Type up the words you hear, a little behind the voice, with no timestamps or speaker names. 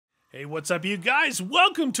Hey, what's up, you guys?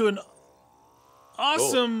 Welcome to an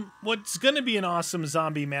awesome, what's going to be an awesome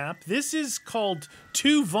zombie map. This is called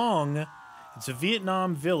TUVONG. It's a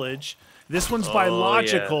Vietnam village. This one's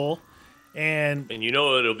biological, and you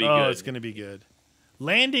know it'll be good. Oh, it's going to be good.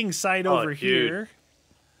 Landing site over here.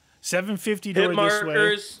 750 door Hit markers.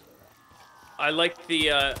 this way. I like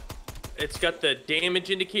the, it's got the damage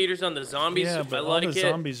indicators on the zombies. Yeah, but I all like the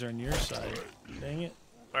zombies are on your side. Dang it.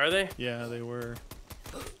 Are they? Yeah, they were.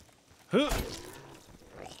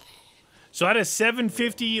 So at a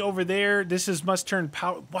 750 over there, this is must turn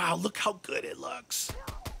power. Wow, look how good it looks.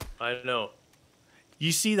 I know.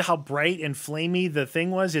 You see how bright and flamey the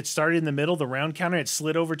thing was? It started in the middle, the round counter, it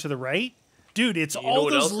slid over to the right. Dude, it's all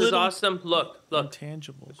those little... You know what else is awesome? Look.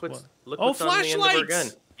 Intangibles. Look oh, what's on the end of our gun.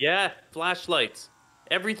 flashlights! Yeah, flashlights.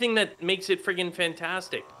 Everything that makes it friggin'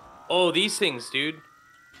 fantastic. Oh, these things, dude.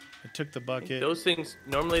 I took the bucket. Those things,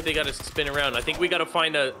 normally they gotta spin around. I think we gotta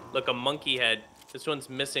find a monkey head. This one's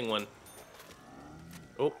missing one.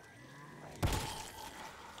 Oh.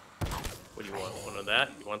 What do you want? One of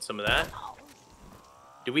that? You want some of that?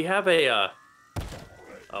 Do we have a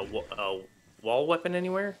wall weapon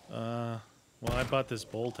anywhere? Well, I bought this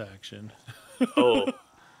bolt action. Oh.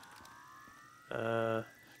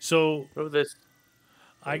 So Throw this.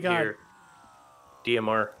 I got here.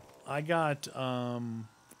 DMR. I got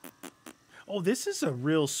oh, this is a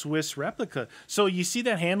real Swiss replica. So you see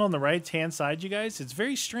that handle on the right-hand side, you guys? It's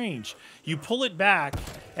very strange. You pull it back,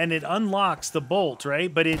 and it unlocks the bolt,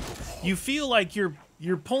 right? But you feel like you're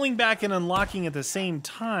pulling back and unlocking at the same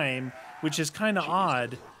time, which is kind of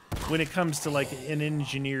odd when it comes to like an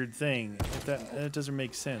engineered thing. That doesn't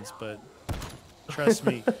make sense, but trust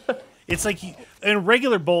me. It's like in a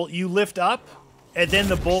regular bolt, you lift up, and then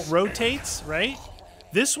the bolt rotates, right?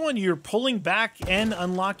 This one, you're pulling back and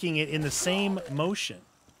unlocking it in the same motion.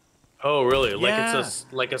 Oh, really? Yeah. Like it's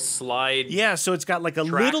like a slide. Yeah, so it's got like a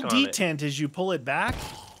little detent as you pull it back,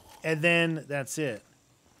 and then that's it.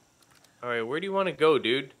 All right, where do you want to go,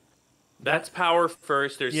 dude? That's power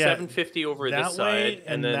first. There's 750 over this side,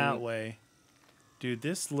 and then that way. Dude,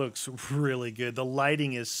 this looks really good. The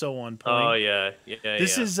lighting is so on point. Oh yeah.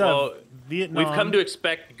 This is Vietnam. We've come to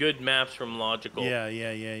expect good maps from Logical.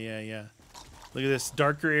 Yeah. Look at this.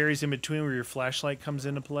 Darker areas in between where your flashlight comes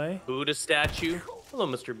into play. Buddha statue. Hello,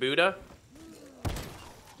 Mr. Buddha.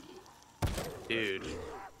 Dude.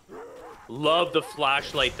 Love the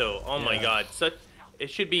flashlight, though. Oh, my God. It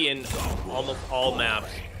should be in almost all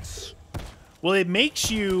maps. Well, it makes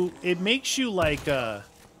you like,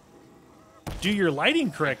 do your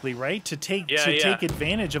lighting correctly, right? To take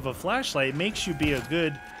advantage of a flashlight. It makes you be a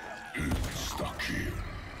good...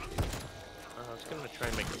 Try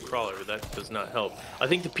and make a crawler, but that does not help. I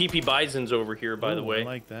think the PP Bison's over here, by the way. I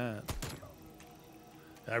like that.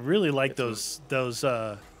 I really like those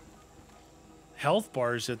health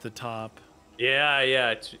bars at the top.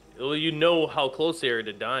 Yeah. Well, you know how close they are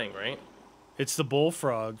to dying, right? It's the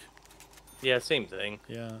bullfrog. Yeah, same thing.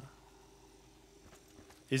 Yeah.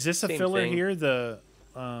 Is this a filler here? The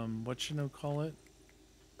what you call it?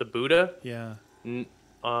 The Buddha? Yeah.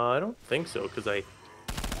 I don't think so, because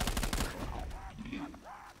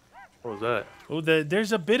What was that? Oh,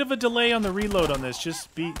 there's a bit of a delay on the reload on this.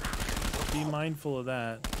 Just be mindful of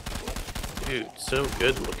that. Dude, so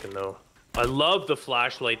good looking though. I love the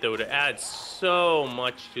flashlight though. It adds so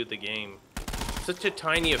much to the game. Such a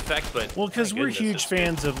tiny effect, but well, because we're huge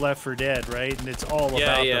fans of Left 4 Dead, right? And it's all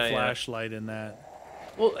about the flashlight and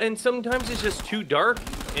that. Well, and sometimes it's just too dark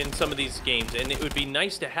in some of these games, and it would be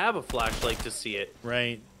nice to have a flashlight to see it.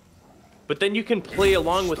 Right. But then you can play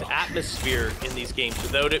along with atmosphere in these games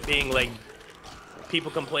without it being like people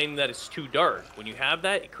complaining that it's too dark. When you have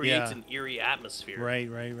that, it creates an eerie atmosphere. Right.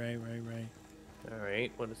 All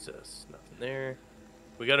right, what is this? Nothing there.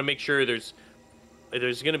 We got to make sure there's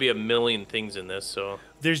going to be a million things in this. So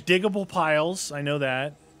there's diggable piles. I know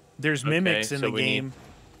that. There's mimics in the game.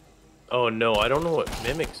 Oh no, I don't know what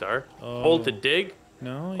mimics are. Hold to dig?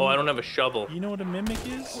 No. Oh, I don't have a shovel. You know what a mimic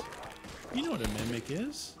is? You know what a mimic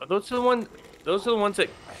is? Those are the ones that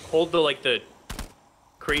hold the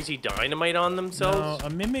crazy dynamite on themselves? No, a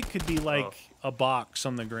mimic could be like a box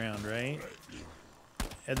on the ground, right?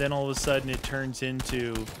 And then all of a sudden it turns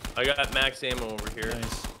into... I got max ammo over here.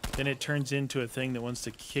 Nice. Then it turns into a thing that wants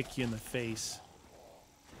to kick you in the face.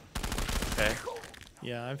 Okay.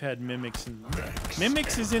 Yeah, I've had mimics.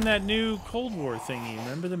 Mimics is in that new Cold War thingy.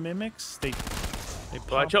 Remember the mimics? They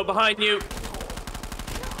pop. Watch out behind you!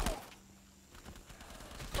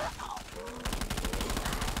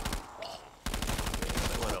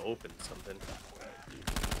 Open something.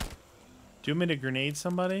 Do you want me to grenade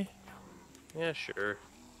somebody? Yeah, sure.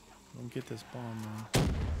 Don't get this bomb, man.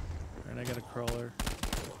 And I got a crawler.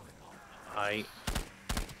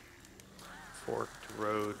 Forked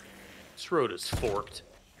road. This road is forked.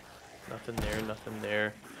 Nothing there, nothing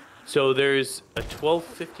there. So there's a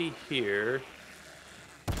 1250 here.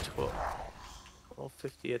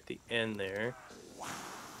 1250 at the end there.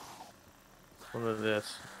 One of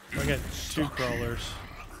this. I got 2 crawlers.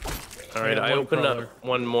 All right, I opened up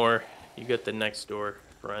one more. You got the next door,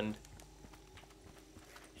 friend.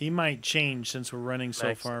 He might change since we're running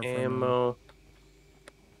so far from ammo.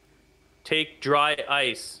 Take dry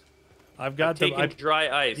ice. I've got dry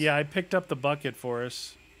ice. Yeah, I picked up the bucket for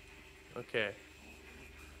us. Okay.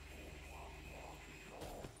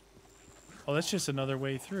 Oh, that's just another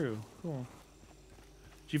way through. Cool.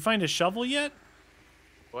 Did you find a shovel yet?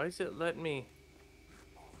 Why is it letting me?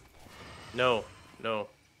 No.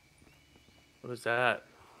 What is that?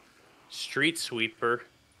 Street sweeper.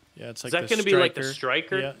 Yeah, it's like is that going to be like the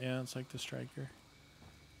striker? Yeah, it's like the striker.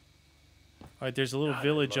 All right, there's a little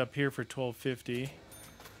village up here for 1250.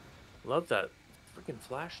 Love that freaking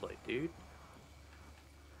flashlight, dude.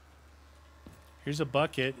 Here's a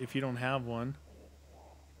bucket if you don't have one.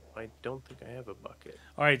 I don't think I have a bucket.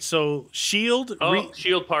 All right, so shield.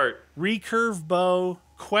 Shield part. Recurve bow,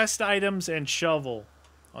 quest items, and shovel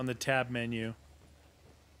on the tab menu.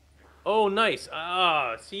 Oh, nice.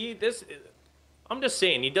 See, this... I'm just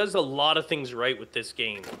saying, he does a lot of things right with this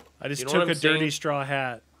game. I just took a dirty straw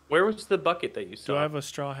hat. Where was the bucket that you saw? Do I have a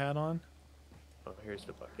straw hat on? Oh, here's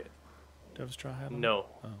the bucket. Do I have a straw hat on? No.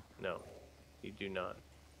 Oh. No, you do not.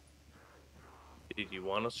 Did you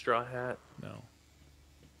want a straw hat? No.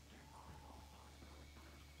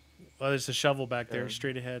 Well, there's a shovel back there,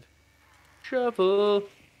 straight ahead. Shovel.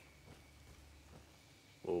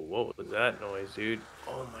 Whoa, what was that noise, dude?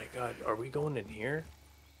 Oh my god, are we going in here?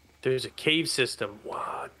 There's a cave system.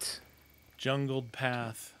 What? Jungled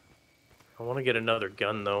path. I want to get another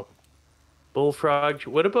gun, though. Bullfrog.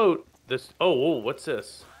 What about this? Oh, what's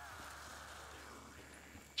this?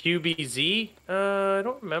 QBZ? I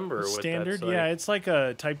don't remember. Standard? What that's like. Yeah, it's like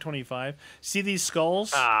a Type 25. See these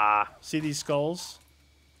skulls? See these skulls?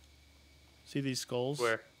 See these skulls?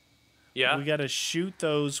 Where? Yeah? We got to shoot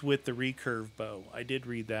those with the recurve bow. I did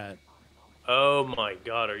read that. Oh my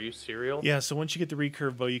god, are you serial? Yeah, so once you get the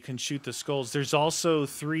recurve bow, you can shoot the skulls. There's also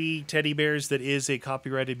 3 teddy bears that is a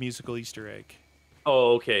copyrighted musical Easter egg.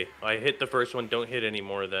 Oh, okay. I hit the first one. Don't hit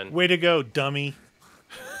anymore then. Way to go, dummy.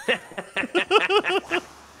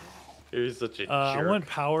 You're such a jerk. I want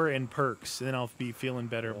power and perks, then I'll be feeling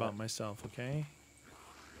better about myself, okay?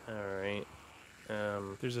 Alright.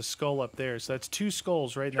 There's a skull up there, so that's 2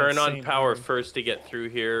 skulls right now. Turn on power first to get through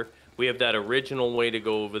here. We have that original way to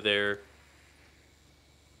go over there.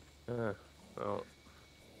 Well.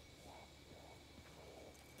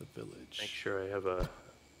 The village. Make sure I have a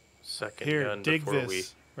second here, gun dig before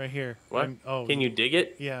this. Right here. What? Can you dig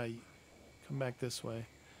it? Yeah. Come back this way.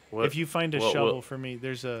 What? If you find a shovel for me,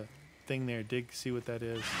 there's a thing there. Dig, see what that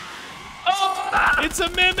is. Oh! It's a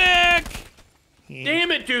mimic!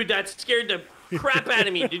 Damn it, dude. That scared the crap out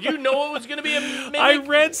of me. Did you know it was going to be a mimic? I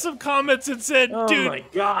read some comments that said, dude, my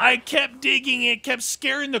God. I kept digging it, kept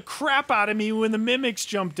scaring the crap out of me when the mimics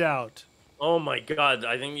jumped out. Oh my God,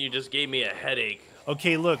 I think you just gave me a headache.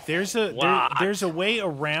 Okay, look, there's a there's a way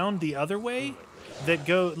around the other way that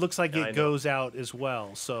looks like it goes out as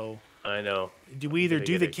well. So I know. Do we either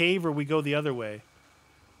do the cave or we go the other way?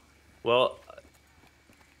 Well,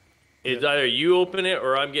 it's either you open it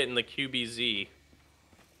or I'm getting the QBZ.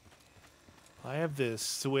 I have this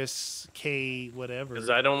Swiss K whatever.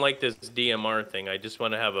 Because I don't like this DMR thing. I just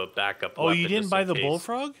want to have a backup. Oh, you didn't buy the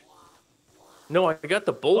bullfrog? No, I got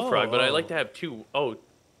the bullfrog, but I like to have 2. Oh,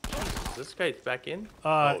 geez, this guy's back in?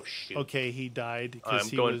 Oh, shoot. Okay, he died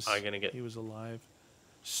because he was alive.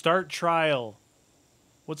 Start trial.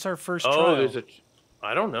 What's our first trial? Oh, there's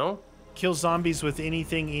I don't know. Kill zombies with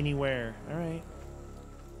anything, anywhere. All right.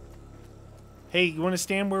 Hey, you want to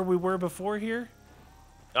stand where we were before here?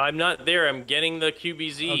 I'm not there. I'm getting the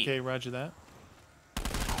QBZ. Okay, roger that.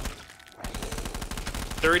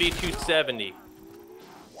 3270.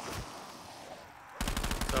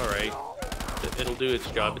 It's all right. It'll do its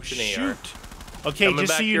job. It's an AR. Okay, coming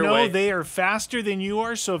just so you know, they are faster than you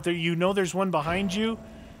are. So if you know there's one behind you,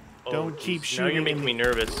 don't keep shooting. Now you're making me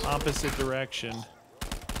nervous. Opposite direction.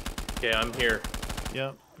 Okay, I'm here.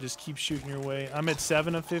 Yep, just keep shooting your way. I'm at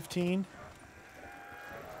 7 of 15.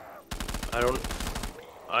 I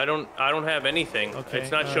don't have anything. Okay,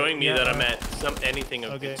 it's not showing me that I'm at anything.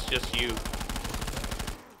 It's just you.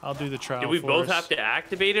 I'll do the trial. Do we both have to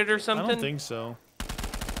activate it or something? I don't think so.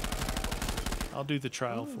 I'll do the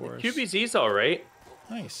trial for us. QBZ's all right.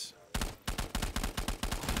 Nice.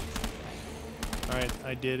 All right,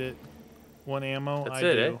 I did it. 1 ammo. That's I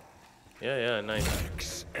it, do. Yeah, yeah,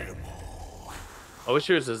 nice. I wish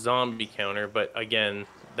there was a zombie counter, but again,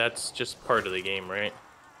 that's just part of the game, right?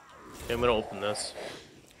 Okay, I'm gonna open this.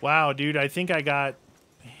 Wow, dude, I think I got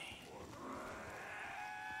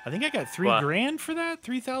 3 What? grand for that.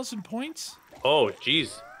 3,000 points. Oh,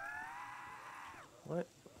 jeez. What?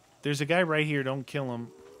 There's a guy right here. Don't kill him.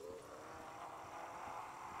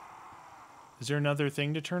 Is there another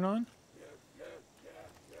thing to turn on?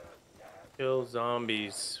 Kill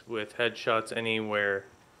zombies with headshots anywhere.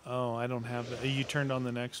 Oh, I don't have that. You turned on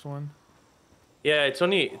the next one? Yeah, it's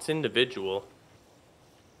individual.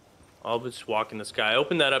 I'll just walk in the sky.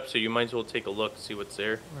 Open that up, so you might as well take a look, see what's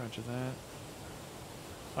there. Roger that.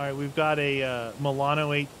 All right, we've got a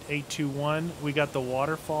Milano 821. We got the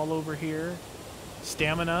waterfall over here.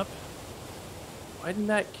 Stamina up. Why didn't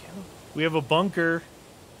that kill? We have a bunker.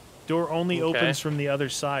 Door only opens from the other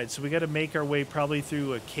side, so we got to make our way probably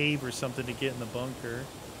through a cave or something to get in the bunker.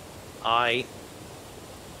 Da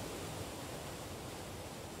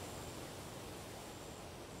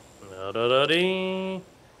da da dee.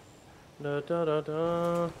 Da da da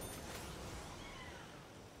da.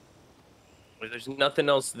 Well, there's nothing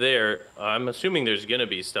else there. I'm assuming there's gonna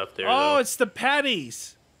be stuff there. Oh, though. it's the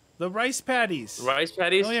patties. The rice patties. Rice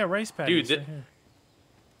patties? Oh, yeah, rice patties. Dude, right here.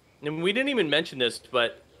 and we didn't even mention this,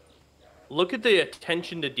 but look at the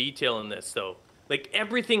attention to detail in this, though. Like,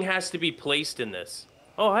 everything has to be placed in this.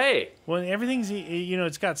 Oh, hey. Well, everything's, you know,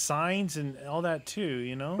 it's got signs and all that too,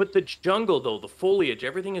 you know? But the jungle, though, the foliage,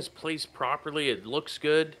 everything is placed properly. It looks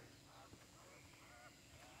good.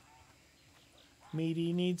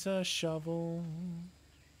 Meaty needs a shovel.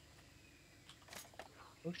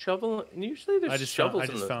 No shovel? Usually there's shovels I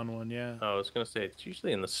just found one, yeah. Oh, I was going to say, it's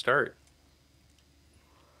usually in the start.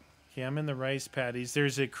 Okay, I'm in the rice paddies.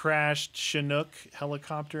 There's a crashed Chinook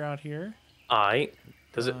helicopter out here.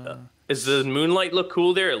 Does it? Does the moonlight look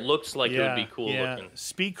cool there? It looks like it would be cool looking.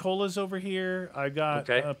 Speed Cola's over here. I got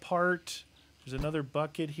a part. There's another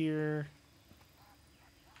bucket here.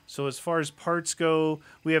 So as far as parts go,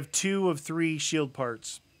 we have 2 of 3 shield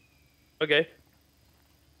parts. Okay.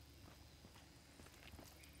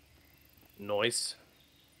 Nice.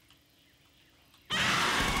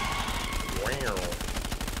 Wow.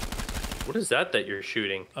 What is that you're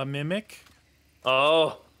shooting? A mimic.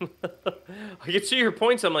 Oh. I can see your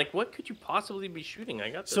points. I'm like, what could you possibly be shooting? I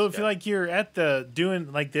got this. So if like you're at the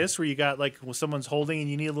doing like this, where you got like someone's holding and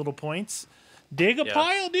you need little points, dig a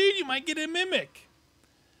pile, dude. You might get a mimic.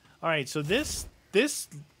 All right, so this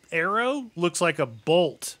arrow looks like a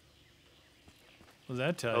bolt. What does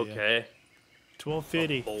that tell you? Okay.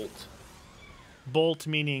 1250. Bolt. Bolt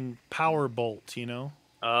meaning power bolt, you know?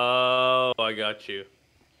 Oh, I got you.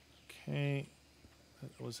 Okay.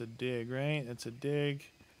 That was a dig, right? That's a dig.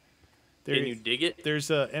 Can you dig it?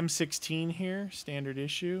 There's a M16 here, standard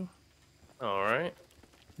issue. All right.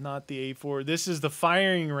 Not the A4. This is the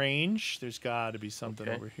firing range. There's got to be something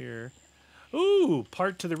over here. Ooh,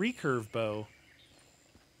 part to the recurve bow.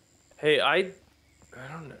 Hey, I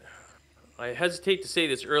don't know. I hesitate to say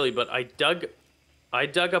this early, but I dug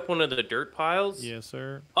up one of the dirt piles. Yes,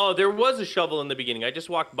 sir. Oh, there was a shovel in the beginning. I just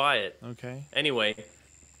walked by it. Okay. Anyway,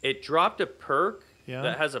 it dropped a perk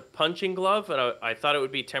that has a punching glove, and I thought it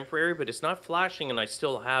would be temporary, but it's not flashing, and I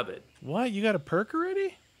still have it. What? You got a perk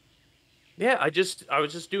already? Yeah, I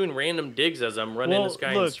was just doing random digs as I'm running this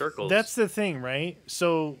guy in circles. That's the thing, right?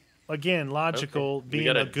 So again, logical, being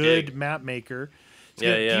a good dig. map maker.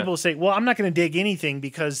 Yeah. People say, well, I'm not going to dig anything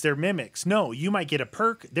because they're mimics. No, you might get a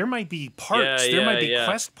perk. There might be parts. There might be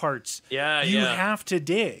quest parts. You have to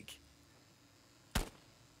dig.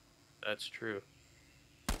 That's true.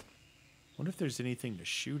 What if there's anything to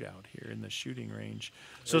shoot out here in the shooting range?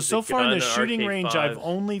 So far in the shooting range, I've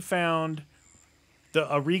only found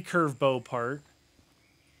a recurve bow part.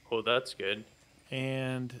 Oh, that's good.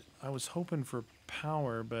 And I was hoping for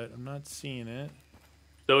power, but I'm not seeing it.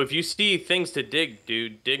 So if you see things to dig,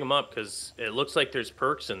 dude, dig them up because it looks like there's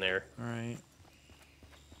perks in there. All right.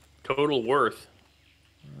 Total worth.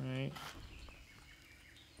 All right.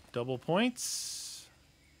 Double points.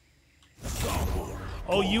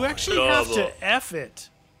 Oh, you actually have to F it.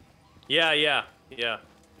 Yeah.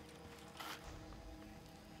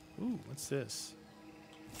 Ooh, what's this?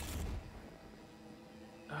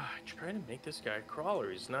 I try to make this guy a crawler.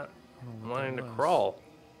 He's not wanting to crawl.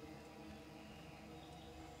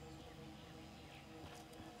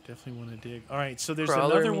 Definitely want to dig. All right, so there's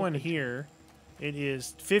another one here. It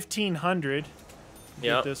is 1,500.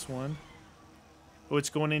 Get this one. Oh, it's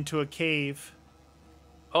going into a cave.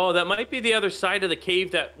 Oh, that might be the other side of the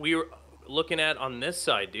cave that we were looking at on this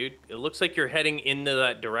side, dude. It looks like you're heading into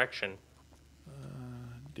that direction.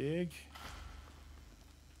 dig.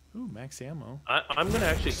 Ooh, max ammo. I'm gonna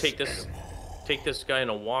actually take this guy on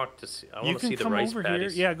a walk to see. I want to see the rice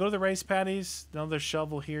paddies. Here. Yeah, go to the rice paddies. Another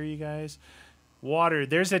shovel here, you guys. Water.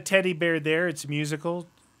 There's a teddy bear there. It's musical.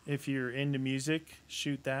 If you're into music,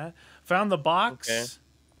 shoot that. Found the box. Okay.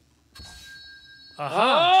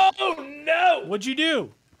 Aha. Oh no! What'd you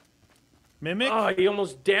do? Mimic? Oh, he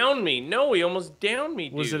almost downed me. No, he almost downed me,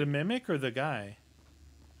 dude. Was it a mimic or the guy?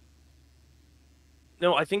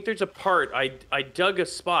 No, I think there's a part. I dug a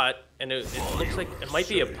spot, and it looks like it might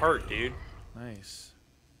be a part, dude. Nice.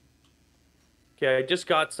 Okay, I just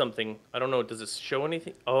got something. I don't know. Does this show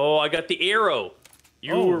anything? Oh, I got the arrow.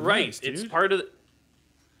 You were right. Nice, it's part of the...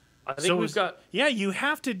 I think we've got... Yeah, you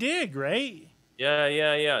have to dig, right?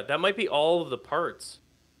 Yeah. That might be all of the parts.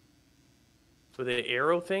 For the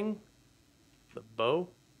arrow thing? The bow?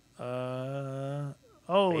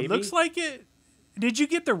 Oh, Maybe? It looks like it... Did you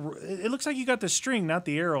get the... It looks like you got the string, not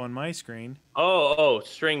the arrow on my screen. Oh,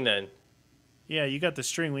 string then. Yeah, you got the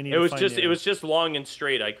string. We need It to was find just the... it was just long and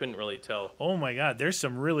straight. I couldn't really tell. Oh my god, there's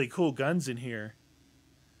some really cool guns in here.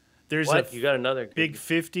 There's What? a You got another big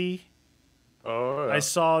 50. Oh. Yeah. I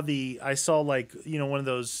saw like, you know, one of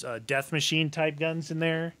those death machine type guns in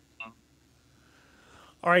there.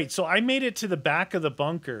 All right, so I made it to the back of the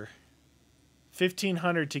bunker.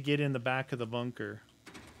 1,500 to get in the back of the bunker.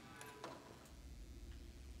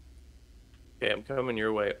 Okay, I'm coming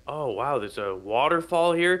your way. Oh, wow, there's a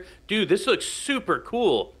waterfall here. Dude, this looks super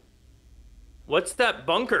cool. What's that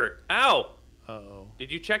bunker? Ow! Uh-oh.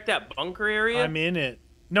 Did you check that bunker area? I'm in it.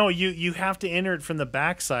 No, you have to enter it from the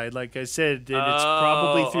backside. Like I said, it's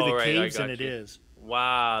probably through the caves, and it is.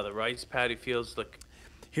 Wow, the rice paddy fields look...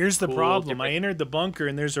 Here's the cool, problem. different... I entered the bunker,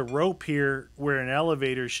 and there's a rope here where an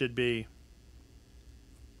elevator should be.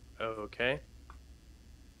 Okay.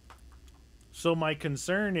 So my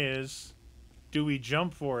concern is, do we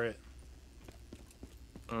jump for it?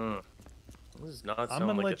 This does not sound I'm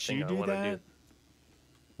gonna like let a thing you I do want that. to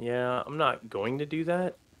do. Yeah, I'm not going to do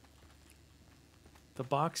that. The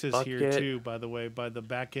box is here Bucket. too, by the way, by the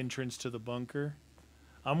back entrance to the bunker.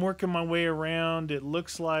 I'm working my way around. It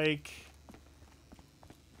looks like...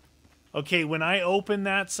 Okay, when I open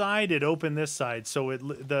that side, it opened this side. So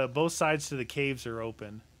both sides to the caves are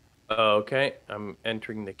open. Oh, okay. I'm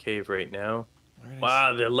entering the cave right now. Where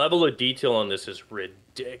Wow, the level of detail on this is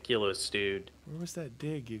ridiculous, dude. Where was that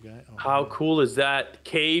dig, you guys? Oh, How cool is that?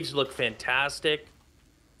 Caves look fantastic.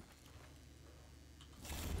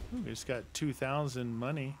 Ooh, we just got 2,000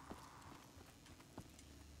 money.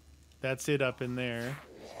 That's it up in there.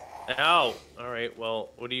 Ow! All right, well,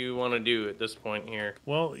 what do you want to do at this point here?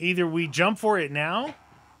 Well, either we jump for it now,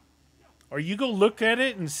 or you go look at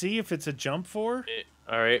it and see if it's a jump for.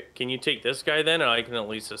 All right, can you take this guy then, and I can at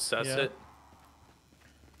least assess it?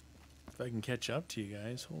 If I can catch up to you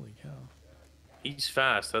guys, holy cow. He's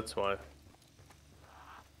fast, that's why.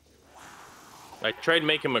 I tried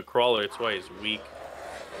making him a crawler, that's why he's weak.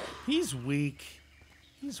 He's weak.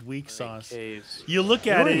 He's weak sauce. Caves. You look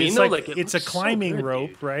You know at what I it, mean, it's though? like Like, it it's a looks so climbing good, rope,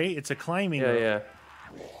 dude. right? It's a climbing rope. Yeah.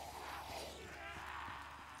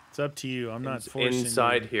 It's up to you. I'm not forcing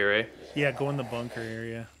inside you. here, eh? Yeah, go in the bunker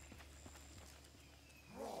area.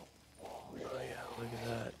 Oh yeah, look at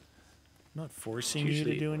that. I'm not forcing you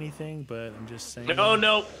to do anything, but I'm just saying.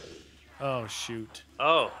 No. Oh shoot.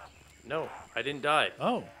 Oh, no, I didn't die.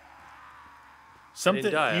 Oh.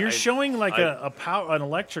 Something. die. You're showing like an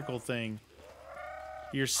electrical thing.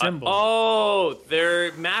 Your symbol. Oh, there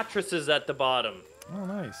are mattresses at the bottom. Oh,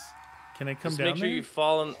 nice. Can I come Just down make sure there? you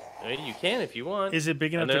fall in. I mean, you can if you want. Is it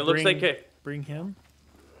big enough And then to it looks bring, like bring him?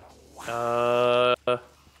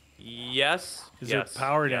 Yes. Is there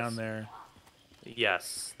power down there?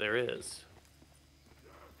 Yes, there is.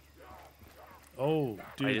 Oh,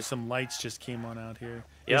 dude, some lights just came on out here.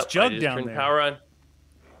 Yep, Is Jug I just down turned there? power on.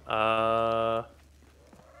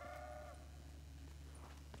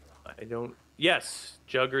 I don't. Yes,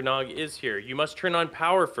 Juggernog is here. You must turn on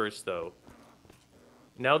power first, though.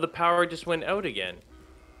 Now the power just went out again.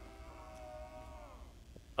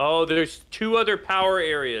 Oh, there's 2 other power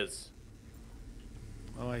areas.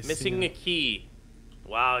 Oh, I see. Missing a key.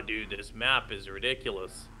 Wow, dude, this map is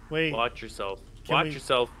ridiculous. Wait. Watch yourself. Watch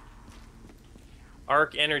yourself.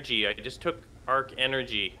 Arc energy. I just took arc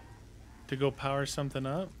energy. To go power something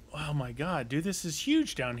up? Oh my god, dude, this is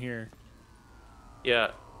huge down here.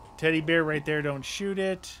 Yeah. Teddy bear right there, don't shoot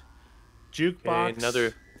it. Jukebox. Okay,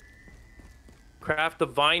 another. Craft the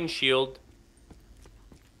vine shield.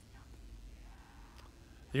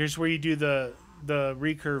 Here's where you do the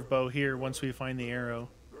recurve bow here once we find the arrow.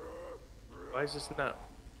 Why is this not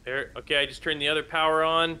there? Okay, I just turned the other power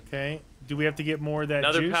on. Okay. Do we have to get more of that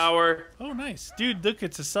Another juice? power. Oh, nice. Dude, look,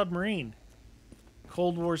 it's a submarine.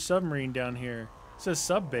 Cold War submarine down here. It says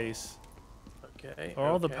sub base. Okay. Are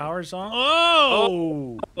all the powers on?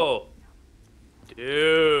 Oh! Oh!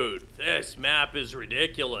 Dude, this map is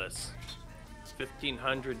ridiculous. It's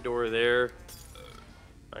 1500 door there.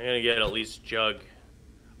 I'm gonna get at least jug.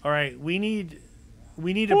 All right, we need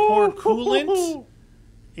to pour coolant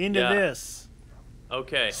into this.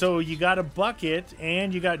 Okay. So you got a bucket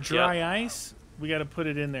and you got dry ice. We got to put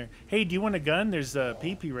it in there. Hey, do you want a gun? There's a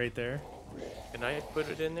pee-pee right there. Can I put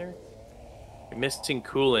it in there? You're missing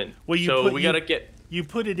coolant. Well, gotta get. You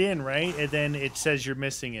put it in, right? And then it says you're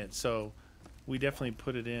missing it. So we definitely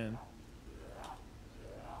put it in.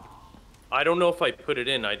 I don't know if I put it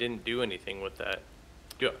in. I didn't do anything with that.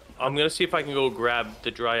 I'm gonna see if I can go grab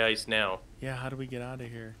the dry ice now. Yeah, how do we get out of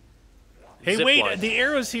here? Hey, Zip wait, line. the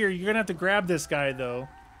arrow's here. You're gonna have to grab this guy though.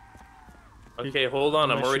 Okay, hold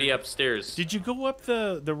on. I'm Unless already you- upstairs. Did you go up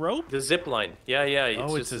the rope? The zip line. Yeah.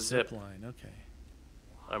 Oh, It's it's just a a zip zip. line. Okay.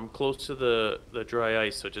 I'm close to the dry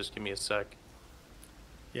ice, so just give me a sec.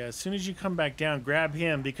 Yeah, as soon as you come back down, grab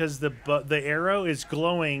him because the arrow is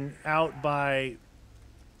glowing out by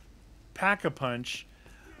Pack-a-Punch,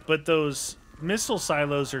 but those missile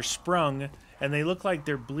silos are sprung and they look like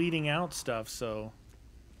they're bleeding out stuff. So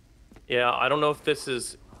Yeah, I don't know if this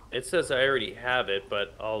is. It says I already have it,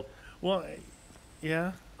 but well,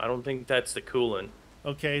 yeah. I don't think that's the coolant.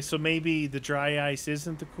 Okay, so maybe the dry ice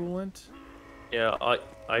isn't the coolant. Yeah,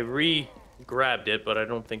 I re-grabbed it, but I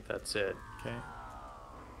don't think that's it. Okay.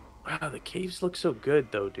 Wow, the caves look so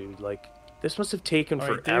good though, dude. Like this must have taken All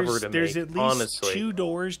right, forever to there's make. at least Honestly, 2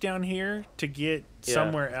 doors down here to get Yeah.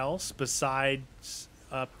 somewhere else besides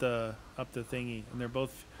up the thingy, and they're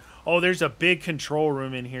both. Oh, there's a big control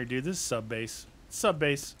room in here, dude. This is sub base. Sub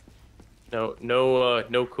base. no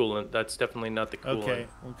coolant. That's definitely not the coolant. Okay,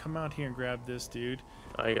 well, come out here and grab this, dude.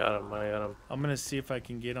 I got him. I'm gonna see if I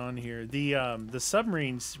can get on here. The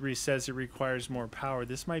submarine says it requires more power.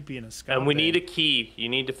 This might be in a scout. And we bay. need a key. You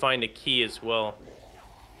need to find a key as well.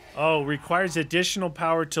 Oh, requires additional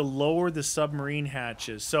power to lower the submarine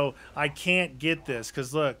hatches. So I can't get this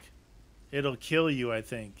because look, it'll kill you. I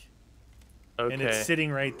think. Okay. And it's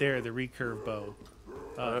sitting right there, the recurve bow.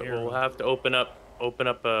 Arrow. We'll have to open up. I'm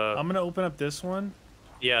gonna open up this one.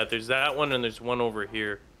 Yeah, there's that one, and there's one over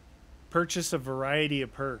here. Purchase a variety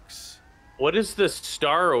of perks. What is this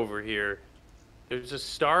star over here? There's a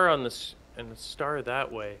star on this and a star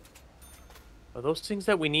that way. Are those things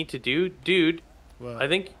that we need to do, dude? What? I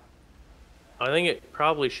think it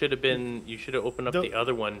probably should have been. You should have opened up the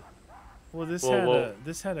other one. Well, Whoa.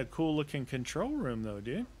 this had a cool looking control room though,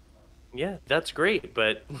 dude. Yeah, that's great,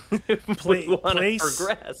 but we want to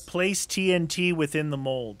progress. Place TNT within the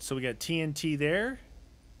mold. So we got TNT there.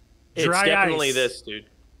 It's Dry definitely ice. this, dude.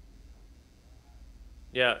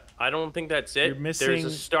 Yeah, I don't think that's it. You're missing- There's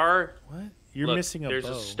a star. What? You're Look, missing a There's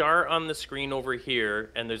bow. a star on the screen over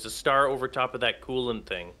here, and there's a star over top of that coolant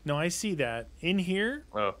thing. No, I see that. In here,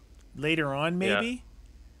 Oh, later on, maybe,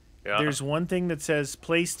 yeah. there's one thing that says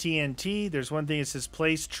place TNT. There's one thing that says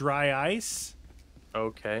place dry ice.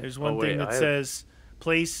 Okay. There's one wait, thing that says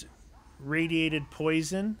place radiated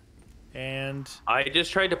poison. And I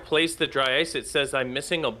just tried to place the dry ice. It says I'm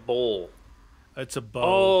missing a bowl. it's a bow.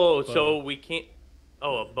 Oh, Bow. so we can't.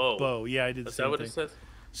 Oh, a bow. Bow. Yeah, I did the Is same that what thing. it says?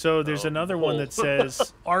 So there's Oh, another one that bowl.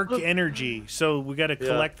 says arc energy. So we got to Yeah.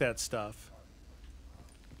 collect that stuff.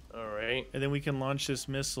 All right. And then we can launch this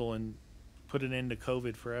missile and put an end to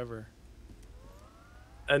COVID forever.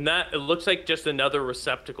 And that it looks like just another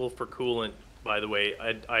receptacle for coolant. By the way,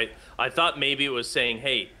 I thought maybe it was saying,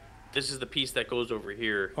 hey, this is the piece that goes over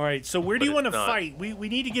here. All right, so where do But you want to it's not. fight? We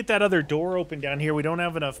need to get that other door open down here. We don't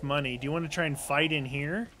have enough money. Do you want to try and fight in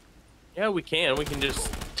here? Yeah, we can. We can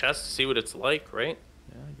just test to see what it's like, right?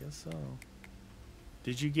 Yeah, I guess so.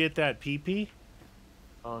 Did you get that PP?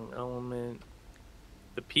 Wrong element.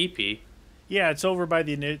 The PP. Yeah, it's over by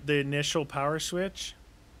the initial power switch.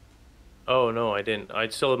 Oh no, I didn't. I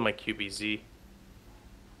still have my QBZ.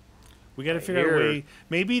 We got to Right figure out a here. way.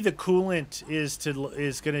 Maybe the coolant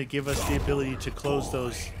is going to give us the ability to close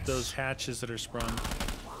those hatches that are sprung.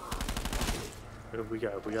 What have we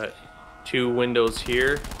got? We got 2 windows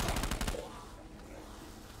here.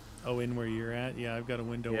 Oh, in where you're at? Yeah, I've got a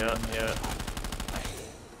window. Yeah, on there. yeah.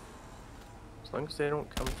 As long as they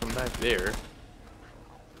don't come from back there.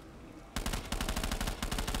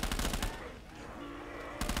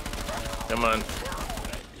 Come on.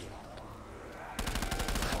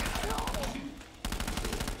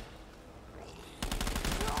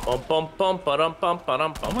 Bum bum bum ba-dum bum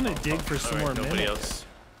ba-dum bum. I'm gonna bum, dig bum. for some Alright, more nobody mimics.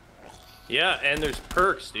 Yeah, and there's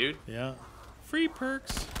perks, dude. Yeah, free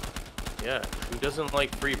perks. Yeah, who doesn't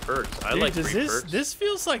like free perks? I Dude, like free perks. This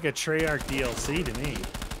feels like a Treyarch DLC to me.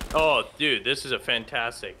 Oh, dude, this is a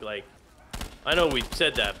fantastic. Like, I know we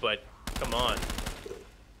said that, but come on,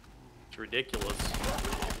 it's ridiculous.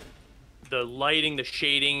 The lighting, the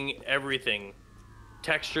shading, everything,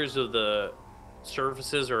 textures of the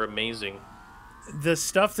surfaces are amazing. The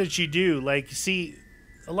stuff that you do, like, see,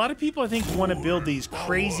 a lot of people I think want to build these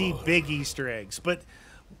crazy big Easter eggs, but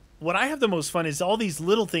what I have the most fun is all these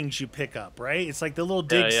little things you pick up, right? It's like the little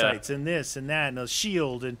dig sites and this and that and a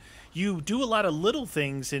shield, and you do a lot of little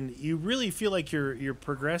things, and you really feel like you're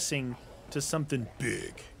progressing to something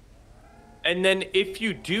big. And then if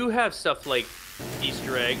you do have stuff like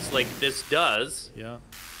Easter eggs, like this does, yeah,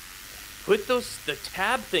 put the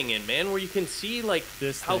tab thing in, man, where you can see like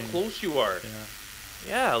this how thing. close you are.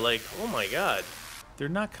 Yeah, like, oh my god. They're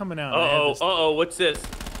not coming out. Uh-oh, what's this?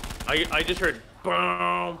 I just heard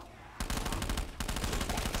boom.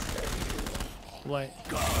 Like,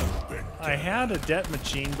 I had a debt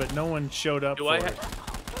machine, but no one showed up for it.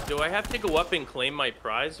 Do I have to go up and claim my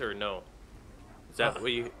prize or no? Is that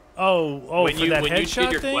what you... Oh, when for that when you headshot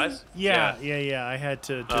did your thing? quest? Yeah. I had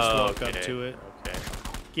to just walk up to it. Okay.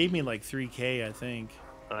 Gave me like 3K, I think.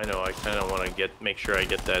 I know. I kind of want to make sure I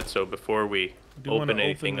get that. So before we Do you want open to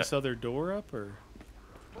anything, open this other door up, or?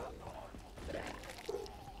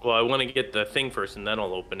 Well, I want to get the thing first, and then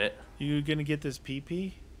I'll open it. You gonna get this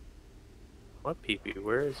PP? What PP?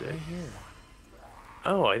 Where is it? Right here.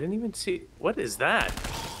 Oh, I didn't even see. What is that?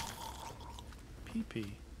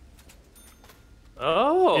 PP.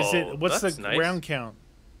 Oh, Is it? What's the nice. round count?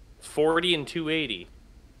 40 and 280.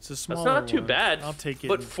 It's a smaller That's not too one. bad. I'll take it.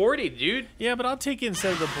 But 40, dude. Yeah, but I'll take it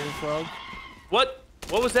instead of the bullfrog. What?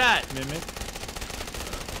 What was that? Mimic.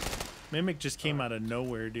 Mimic just came out of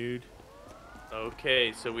nowhere, dude.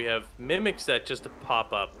 Okay, so we have mimics that just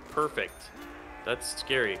pop up. Perfect. That's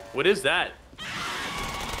scary. What is that?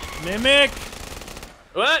 Mimic!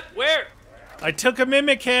 What? Where? I took a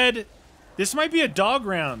mimic head. This might be a dog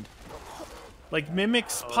round. Like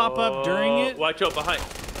mimics pop up during it. Watch out behind.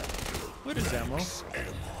 What is ammo?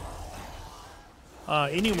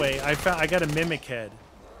 Anyway, I got a mimic head.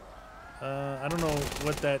 I don't know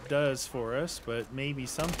what that does for us, but maybe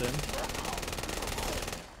something.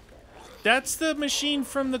 That's the machine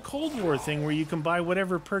from the Cold War thing where you can buy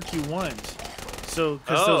whatever perk you want. So,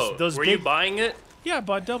 because those were big, you buying it? Yeah, I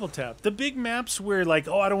bought double tap. The big maps where like,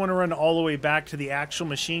 oh, I don't want to run all the way back to the actual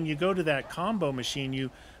machine. You go to that combo machine.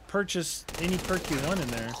 You purchase any perk you want in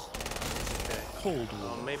there. Okay. Cold War.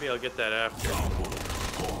 Well, maybe I'll get that after.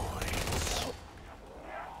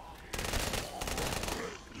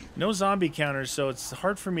 No zombie counters, so it's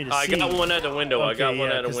hard for me to see. I got one at the window. Okay, I got one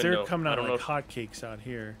at a window. They're coming out I don't like know hotcakes out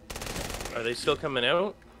here. Are they still coming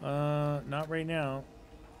out? Not right now.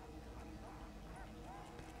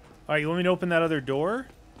 All right, you want me to open that other door?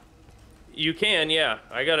 You can, yeah.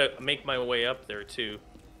 I gotta make my way up there too,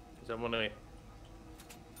 cause I want to.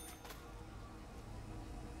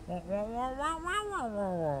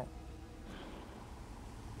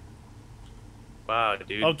 Wow,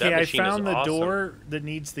 dude. Okay, that I machine found is the awesome. door that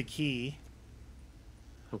needs the key.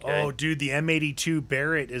 Okay. Oh, dude, the M82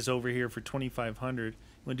 Barrett is over here for 2,500.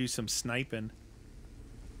 Want to do some sniping?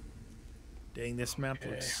 Dang, this map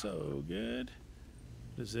looks so good.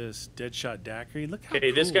 What is this? Deadshot Daiquiri? Look how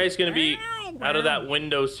Okay, cool. this guy's gonna be out of that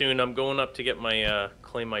window soon. I'm going up to get my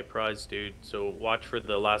claim my prize, dude. So watch for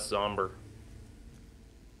the last zomber.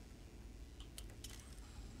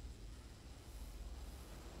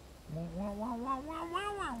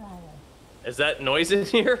 Is that noise in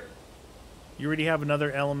here? You already have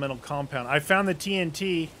another elemental compound. I found the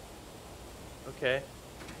TNT. Okay.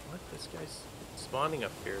 What? This guy's spawning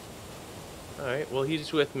up here. Alright, well,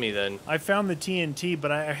 he's with me then. I found the TNT,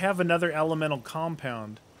 but I have another elemental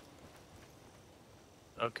compound.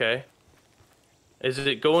 Okay. Is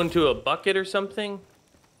it going to a bucket or something?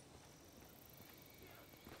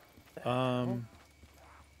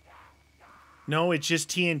 No, it's just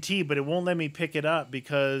TNT, but it won't let me pick it up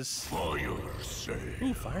because...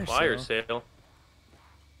 Ooh, Fire sale.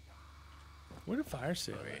 Where did fire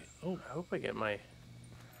sale? Oh, I hope I get my...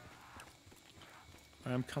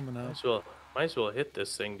 I'm coming up. Might as well hit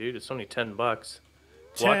this thing, dude. It's only $10. Watch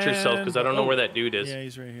yourself, because I don't know where that dude is. Yeah,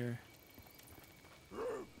 he's right here.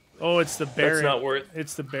 Oh, it's the Barrett. That's not worth...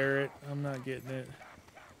 It's the Barrett. I'm not getting it.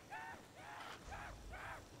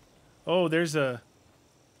 Oh, there's a...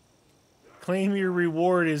 Claim your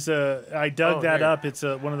reward is a... I dug that up. It's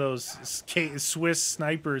one of those Swiss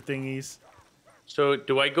sniper thingies. So,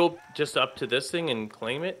 do I go just up to this thing and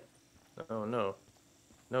claim it? Oh, no.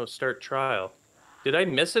 No, start trial. Did I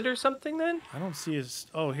miss it or something then? I don't see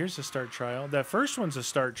oh, here's a start trial. That first one's a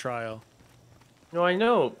start trial. No, I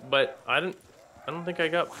know, but I don't think I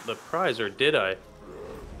got the prize, or did I?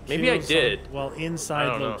 Maybe I did. Well, I inside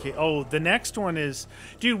don't know. location. Oh, the next one is,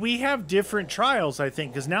 dude. We have different trials, I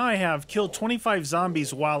think, because now I have kill 25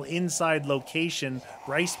 zombies while inside location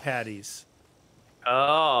rice paddies.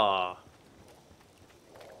 Ah.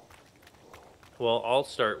 Well, I'll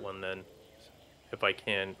start one then, if I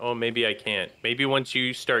can. Oh, maybe I can't. Maybe once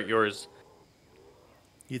you start yours.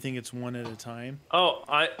 You think it's one at a time? Oh,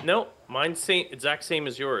 no, mine's exact same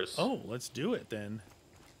as yours. Oh, let's do it then.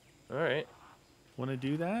 All right. Want to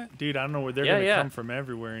do that? Dude, I don't know where they're Yeah, going to yeah. come from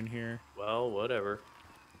everywhere in here. Well, whatever.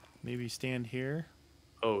 Maybe stand here.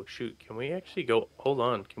 Oh, shoot. Can we actually go? Hold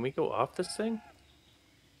on. Can we go off this thing?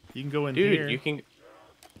 You can go in Dude, here. you can.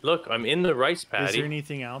 Look, I'm in the rice paddy. Is there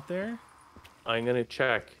anything out there? I'm going to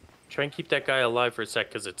check. Try and keep that guy alive for a sec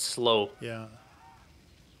because it's slow. Yeah.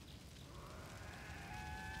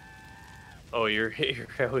 Oh, you're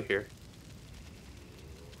out here.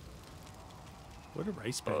 What a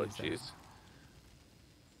rice Oh, paddies. jeez.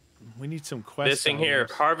 We need some quests. This thing here,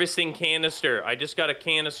 harvesting canister. I just got a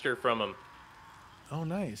canister from him. Oh,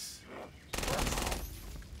 nice.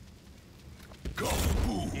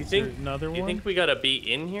 You think another one? You think we gotta be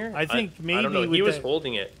in here? I think maybe I don't know. with He was that-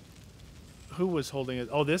 holding it. Who was holding it?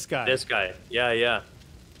 Oh, this guy. This guy. Yeah, yeah.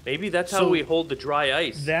 Maybe that's how So we hold the dry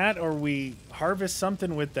ice. That, or we harvest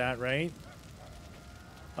something with that, right?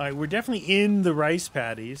 All right, we're definitely in the rice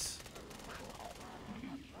paddies.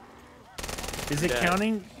 Is it Yeah.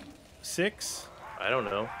 counting? 6? I don't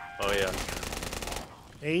know. Oh yeah.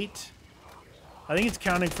 8? I think it's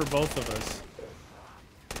counting for both of us.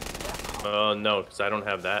 Oh no, because I don't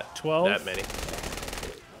have that. 12? That many.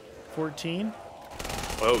 14?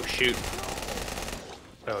 Oh shoot.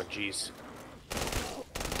 Oh jeez.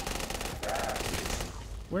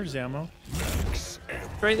 Where's ammo?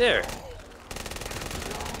 Right there.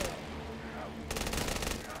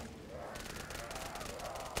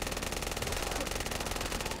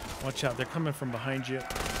 Watch out, they're coming from behind you.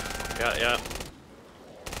 Yeah, yeah.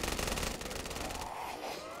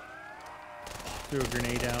 Threw a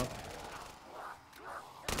grenade out.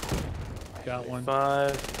 Got one.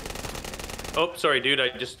 5. Oh, sorry, dude. I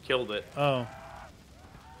just killed it. Oh,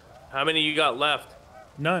 How many you got left?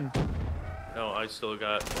 none. No, I still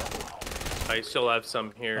have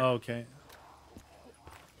some here. Oh, okay.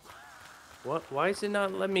 What? Why is it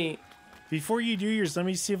not let me? Before you do yours, let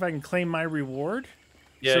me see if I can claim my reward.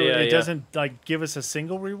 Yeah, so yeah, it yeah. doesn't like give us a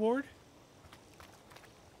single reward.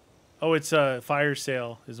 Oh, it's a fire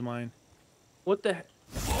sale is mine. What the?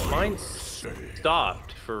 Mine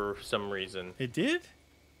stopped for some reason. It did?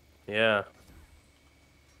 Yeah.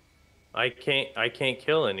 I can't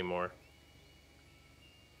kill anymore.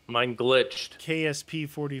 Mine glitched. KSP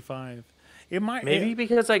 45. It might Maybe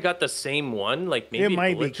because I got the same one. Like maybe it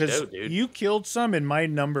might be glitched because out, dude. you killed some and my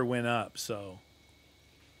number went up. So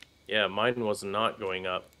Yeah, mine was not going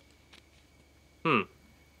up.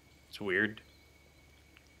 It's weird.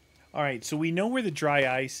 all right, so we know where the dry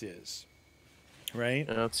ice is, right?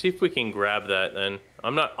 Let's see if we can grab that then.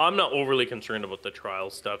 I'm not overly concerned about the trial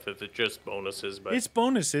stuff if it's just bonuses, but It's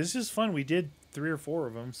bonuses. It's fun. We did 3 or 4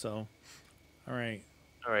 of them. So, all right.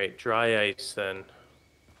 all right, dry ice then.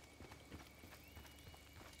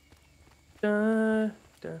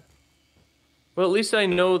 Well, at least I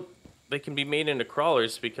know they can be made into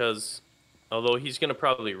crawlers because, although he's gonna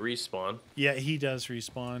probably respawn. Yeah, he does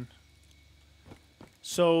respawn.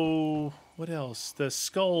 So, what else? The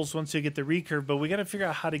skulls once you get the recurve, but we got to figure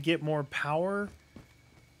out how to get more power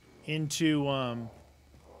into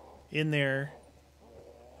in there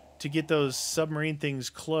to get those submarine things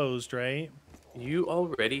closed, right? You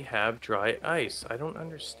already have dry ice. I don't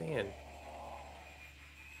understand.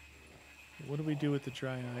 What do we do with the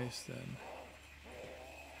dry ice then?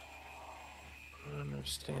 I don't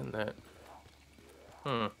understand that.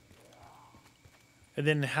 And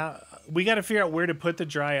then how we got to figure out where to put the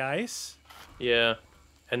dry ice. Yeah,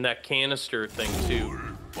 and that canister thing too.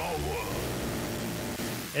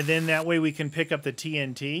 And then that way we can pick up the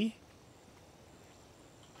TNT.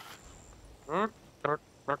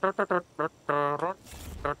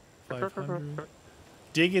 500.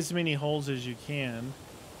 Dig as many holes as you can.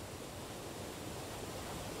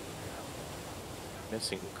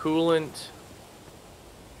 Missing coolant.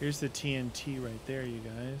 Here's the TNT right there, you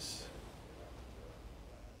guys.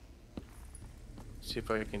 See if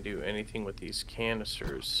I can do anything with these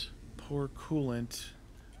canisters. Pour coolant.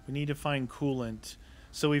 We need to find coolant.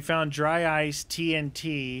 So we found dry ice,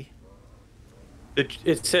 TNT.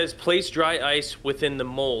 It says place dry ice within the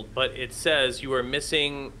mold, but it says you are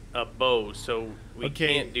missing a bow, so we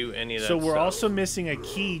can't do any of that So we're stuff. also missing a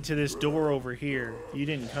key to this door over here. You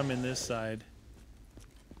didn't come in this side.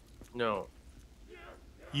 No.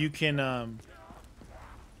 You can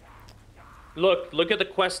Look at the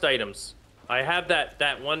quest items. I have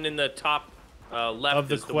that one in the top left of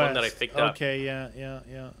the is quest. the one that I picked up. Okay,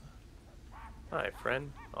 yeah. Hi,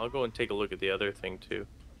 friend. I'll go and take a look at the other thing too.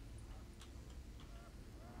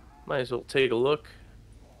 Might as well take a look.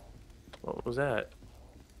 What was that?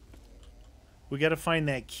 We got to find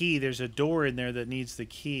that key. There's a door in there that needs the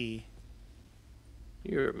key.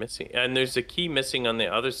 You're missing, and there's a key missing on the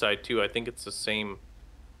other side too. I think it's the same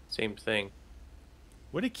thing.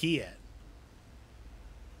 Where the key at?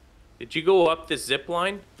 Did you go up this zip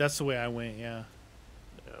line? That's the way I went, yeah.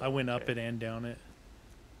 Oh, I went up it and down it.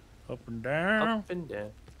 Up and down. Up and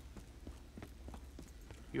down.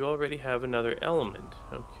 You already have another element.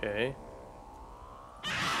 Okay.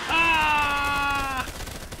 Ah!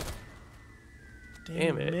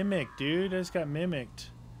 Damn it. Mimic, dude. I just got mimicked.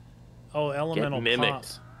 Oh, elemental Get pop.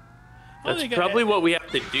 mimicked. Oh, That's probably what we have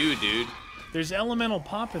to do, dude. There's elemental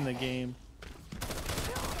pop in the game.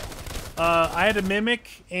 I had a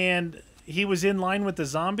mimic, and he was in line with the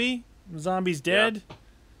zombie. The zombie's dead. Yeah.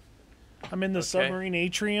 I'm in the submarine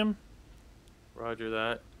atrium. Roger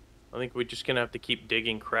that. I think we're just gonna have to keep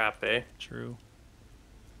digging crap, eh? True.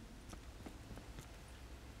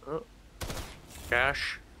 Oh.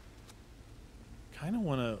 Cash. Kind of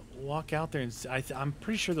want to walk out there and I'm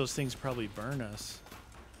pretty sure those things probably burn us.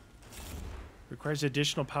 Requires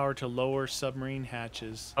additional power to lower submarine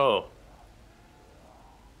hatches. Oh.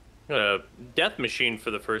 Got a death machine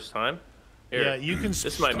for the first time. Here, yeah, you can.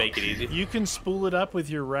 This might make it easy. You can spool it up with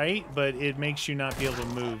your right, but it makes you not be able to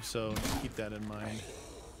move. So keep that in mind.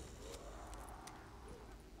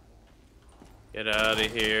 Get out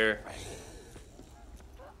of here.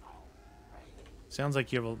 Sounds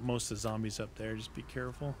like you have most of the zombies up there. Just be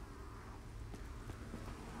careful.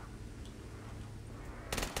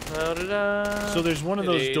 So there's one of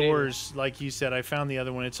those doors, like you said. I found the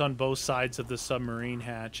other one. It's on both sides of the submarine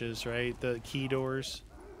hatches, right? The key doors.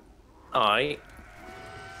 Alright.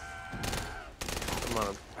 Come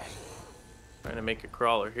on. Trying to make a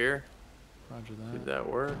crawler here. Roger that. See if that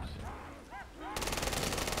works.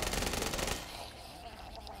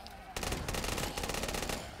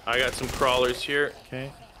 I got some crawlers here.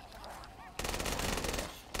 Okay.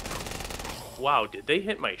 Wow, did they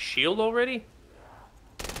hit my shield already?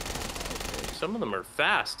 Some of them are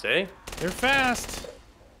fast, eh? They're fast.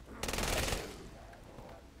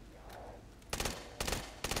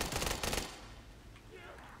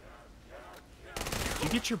 Did you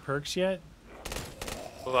get your perks yet?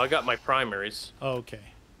 Well, I got my primaries. Oh, okay.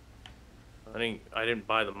 I didn't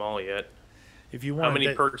buy them all yet. If you want, how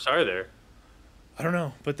many perks are there? I don't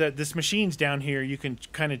know, but this machine's down here. You can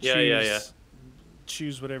kind of choose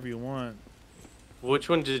choose whatever you want. Which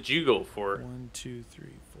one did you go for? 1, 2, 3,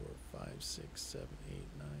 4, 5, 6, 7, 8,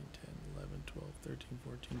 9, 10, 11, 12, 13,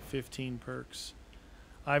 14, 15 perks.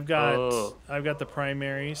 I've got the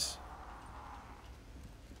primaries.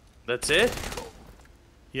 That's it?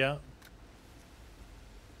 Yeah.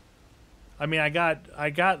 I mean, I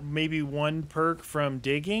got maybe one perk from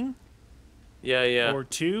digging. Yeah. Or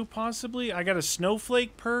two, possibly. I got a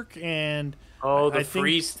snowflake perk and the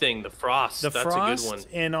freeze thing, the frost. That's a good one.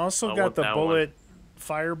 And also got the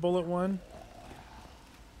fire bullet one.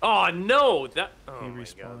 Oh no! He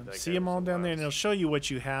respawned. See them all down there, and it'll show you what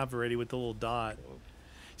you have already with the little dot.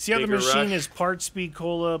 See how the machine is part Speed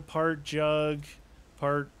Cola, part Jug,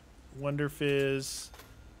 part Wonder Fizz.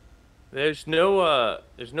 There's no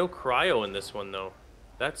cryo in this one though.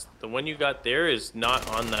 That's the one you got there is not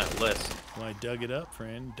on that list. Well, I dug it up,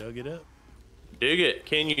 friend. Dug it up. Dig it.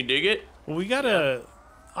 Can you dig it? Well, we gotta.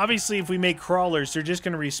 Obviously, if we make crawlers, they're just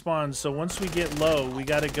gonna respawn. So once we get low, we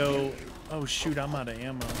gotta go. Oh shoot! I'm out of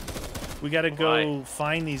ammo. We gotta go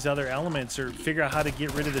find these other elements or figure out how to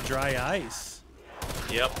get rid of the dry ice.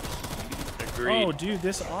 Yep. Agreed. Oh, dude,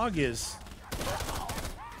 this AUG is.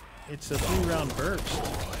 It's a 3-round burst.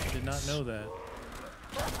 I did not know that.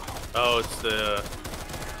 Oh, it's the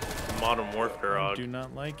Modern Warfare AUG. I do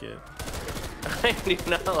not like it. I do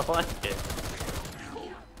not like it.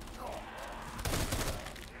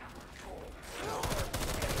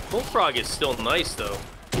 Bullfrog is still nice though.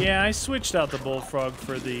 Yeah, I switched out the Bullfrog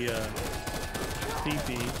for the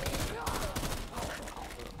PP.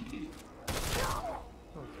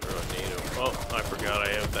 Oh, I forgot I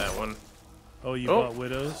have that one. Oh, you bought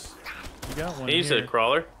Widows? You got one He's here. a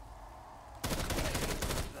crawler.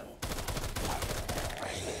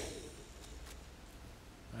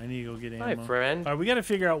 I need to go get ammo. Hi, friend. All right, we got to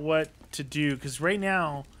figure out what to do, because right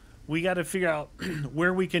now, we got to figure out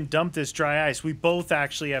where we can dump this dry ice. We both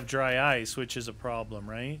actually have dry ice, which is a problem,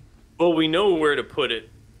 right? Well, we know where to put it,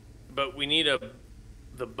 but we need a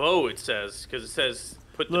the bow, it says, because it says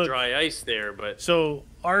put the Look. dry ice there, but So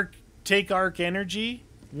take arc energy.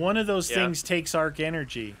 One of those things takes arc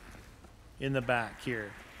energy in the back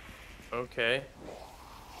here. okay.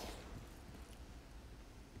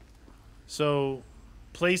 So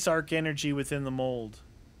place arc energy within the mold.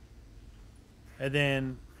 And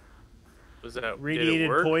then Was that radiated did it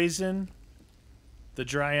work? poison, the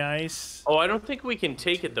dry ice. Oh, I don't think we can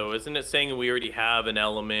take it though. Isn't it saying we already have an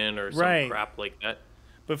element or some Right. crap like that?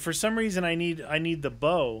 But for some reason I need the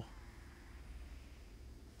bow.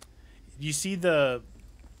 You see the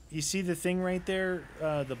thing right there,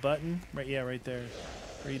 the button? Right there.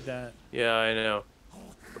 Read that. Yeah, I know.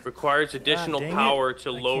 It requires additional dang it. power to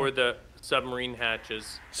I lower can't- the submarine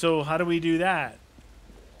hatches. So how do we do that?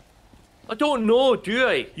 I don't know, do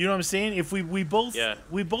I? You know what I'm saying? If we both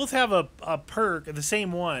have a perk, the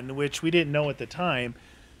same one, which we didn't know at the time.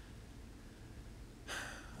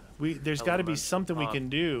 There's got to be Elemental something we pop. can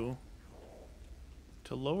do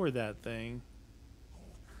to lower that thing.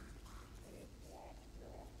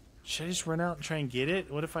 Should I just run out and try and get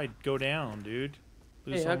it? What if I go down, dude?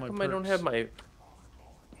 Lose Hey, all how my come I don't perks. have my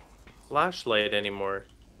flashlight anymore?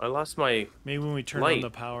 I lost my... Maybe when we turn on light. the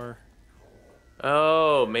power.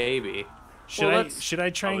 Oh, maybe. Should I try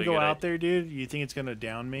and probably go a good out there, dude? You think it's gonna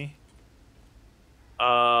down me?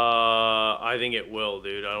 I think it will,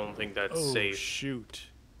 dude. I don't think that's Oh safe. shoot!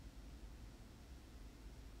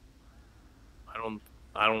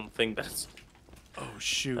 I don't think that's... Oh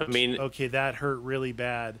shoot! I mean- okay, that hurt really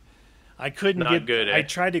bad. I couldn't Not get. good, eh? I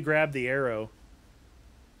tried to grab the arrow.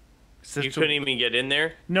 You couldn't even get in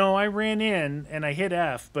there? No, I ran in and I hit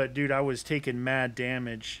F, but dude, I was taking mad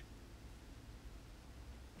damage.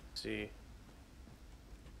 Let's see.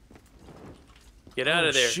 Get out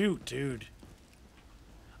of there. Shoot, dude!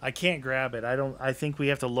 I can't grab it. I think we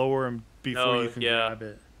have to lower him before No, you can yeah. grab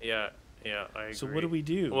it. Yeah, I agree. So what do we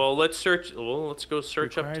do? Well, let's search. Well, let's go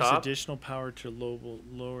search up Requires top. additional power to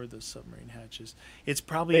lower the submarine hatches. It's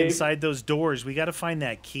probably Babe. inside those doors. We got to find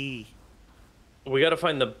that key. We got to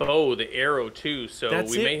find the bow, the arrow too. So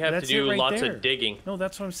That's we it. may have That's to do it right lots there. of digging. No,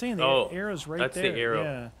 that's what I'm saying. The Oh, arrow's right that's the there. arrow.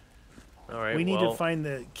 Yeah. All right. We need well, to find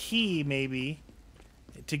the key, maybe,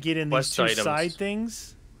 to get in these Quest two items. side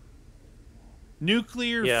things.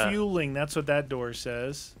 Nuclear Yeah. fueling. That's what that door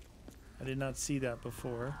says. I did not see that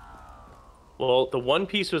before. Well, the one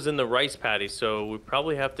piece was in the rice paddy, so we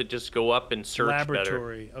probably have to just go up and search better.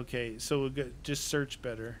 Laboratory. Okay, so we'll just search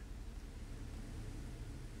better.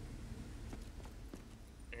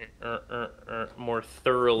 More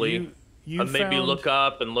thoroughly. You Maybe found- look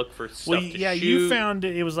up and look for stuff Well, to yeah, shoot. you found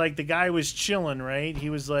it. It was like the guy was chilling, right?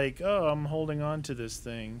 He was like, "Oh, I'm holding on to this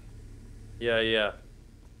thing." Yeah.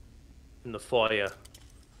 In the foyer.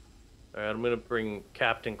 All right, I'm gonna bring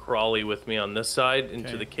Captain Crawley with me on this side into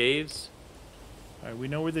Okay. the caves. All right, we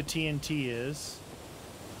know where the TNT is.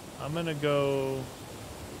 I'm gonna go.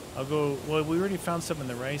 I'll go. Well, we already found some in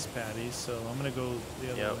the rice paddies, so I'm gonna go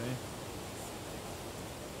the other Yep. way.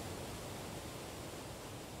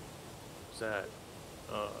 What's that?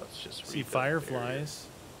 Oh, let's just See read that fireflies.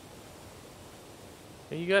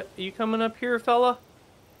 there. You coming up here, fella?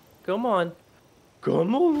 Come on.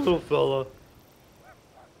 Come on, little fella.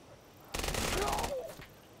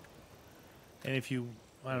 And if you,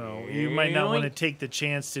 I don't know, you might not want to take the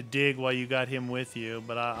chance to dig while you got him with you,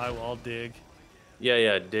 but I'll dig.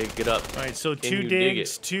 Yeah, dig it up. All right, so Can two you dig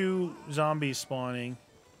digs, it? 2 zombies spawning.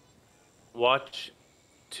 Watch,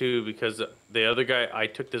 too, because the other guy, I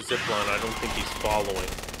took the zip line. I don't think he's following.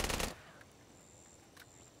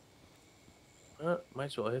 Might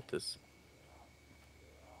as well hit this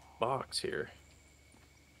box here.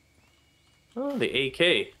 Oh, the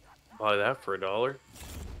AK. Buy that for $1.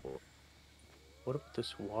 What about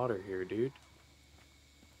this water here, dude?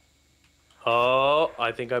 Oh,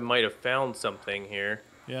 I think I might have found something here.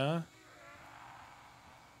 Yeah.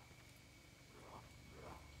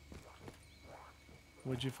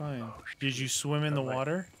 What'd you find? Did you swim in the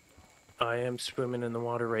water? I am swimming in the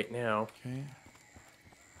water right now. Okay.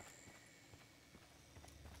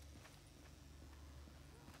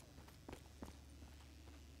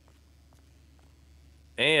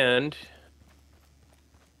 And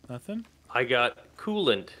Nothing? I got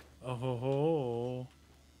coolant. Oh ho ho.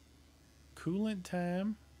 Coolant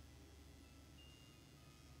time.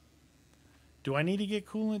 Do I need to get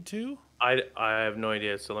coolant too? I have no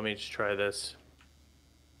idea, so let me just try this.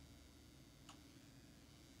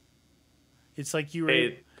 It's like you were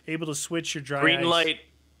Hey, able to switch your dry Green ice. light.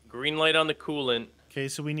 Green light on the coolant. Okay,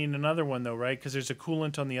 so we need another one though, right? Because there's a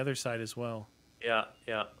coolant on the other side as well. Yeah.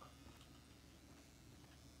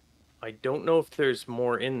 I don't know if there's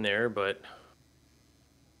more in there, but...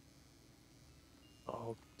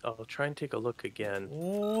 I'll try and take a look again.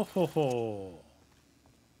 Oh, ho, ho.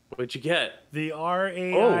 What'd you get? The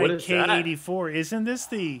what is that? RAIK-84. Isn't this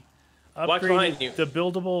the Watch behind you. the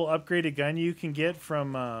buildable upgraded gun you can get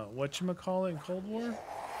from whatchamacallit in Cold War?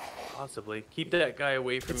 Possibly. Keep that guy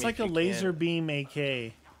away from me. It's like a laser beam AK.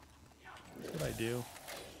 That's what I do.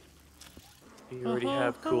 You already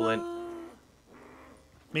have coolant.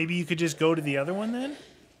 Maybe you could just go to the other one then?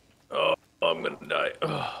 Oh, I'm gonna die.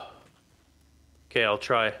 Oh. Okay, I'll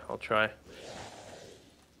try.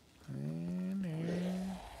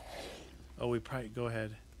 Oh, we probably go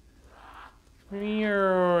ahead.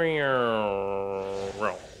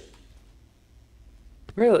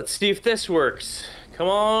 Well, let's see if this works. Come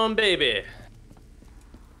on, baby.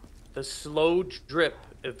 The slow drip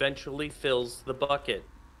eventually fills the bucket.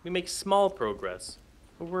 We make small progress,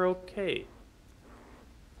 but we're okay.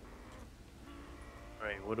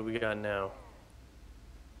 Alright, what do we got now?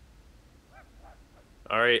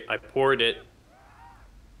 Alright, I poured it.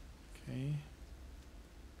 Okay.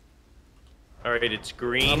 Alright, it's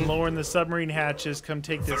green. I'm lowering the submarine hatches. Come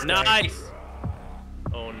take this guy. Nice!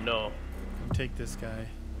 Oh no. Come take this guy.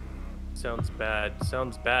 Sounds bad.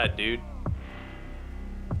 Sounds bad, dude.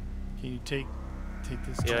 Can you take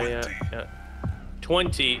this guy? Yeah.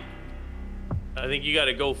 20. I think you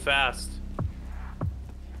gotta go fast.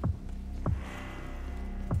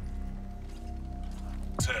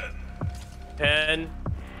 10.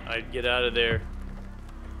 I'd get out of there.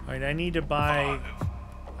 All right, I need to buy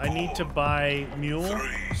mule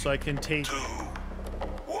so I can take.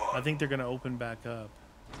 I think they're gonna open back up.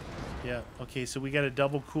 Yeah. Okay, so we got to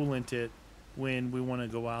double coolant it when we want to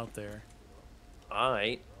go out there. All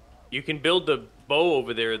right. You can build the bow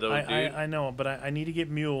over there, though, dude. I know, but I need to get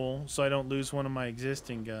mule so I don't lose one of my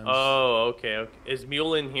existing guns. Oh, okay. Is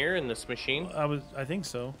mule in here in this machine? I think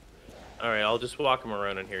so. All right, I'll just walk him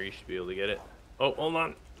around in here. You should be able to get it. Oh, hold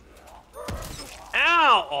on.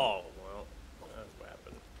 Ow! Oh, well, that's what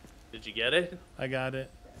happened. Did you get it? I got it.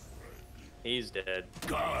 He's dead.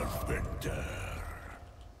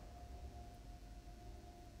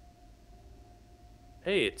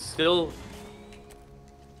 Hey, it's still...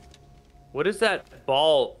 What is that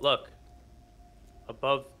ball? Look.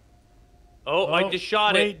 Above... Oh, I just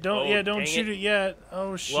shot it. Wait, don't shoot it yet.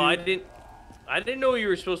 Oh, shoot. Well, I didn't know you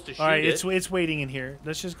were supposed to shoot it. All right, it's waiting in here.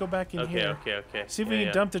 Let's just go back in here. Okay. See if we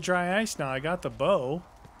can dump the dry ice now. I got the bow.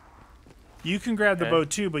 You can grab the bow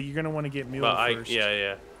too, but you're going to want to get mule first.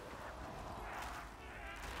 Yeah.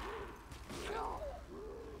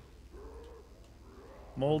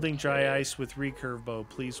 Molding dry ice with recurve bow.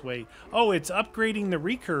 Please wait. Oh, it's upgrading the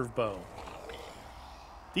recurve bow.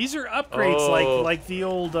 These are upgrades like the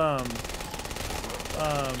old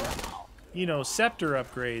scepter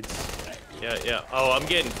upgrades. Yeah. Oh, I'm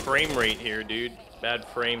getting frame rate here, dude. Bad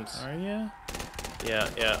frames. Are ya?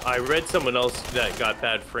 Yeah. I read someone else that got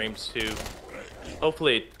bad frames too.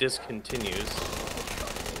 Hopefully it discontinues.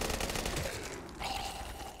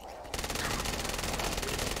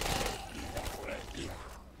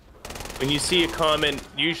 When you see a comment,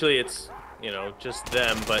 usually it's, just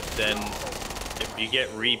them, but then if you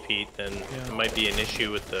get repeat, then it might be an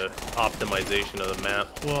issue with the optimization of the map.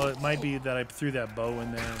 Well, it might be that I threw that bow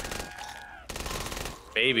in there.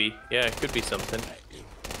 Maybe. Yeah, it could be something.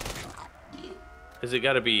 Has it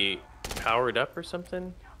got to be powered up or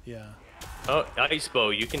something? Yeah. Oh, ice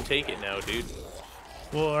bow. You can take it now, dude.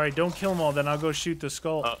 Well, all right, don't kill them all. Then I'll go shoot the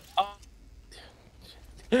skull.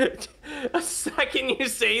 A second you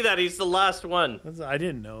say that, he's the last one. I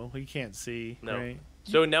didn't know. You can't see. No. Right?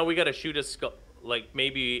 So now we got to shoot a skull. Like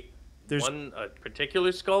maybe a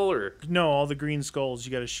particular skull, or no, all the green skulls.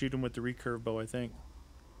 You got to shoot them with the recurve bow, I think.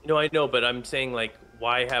 No, I know, but I'm saying, like,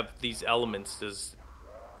 why have these elements? Does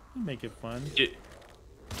make it fun?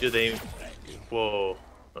 Do they? Whoa.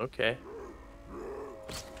 Okay.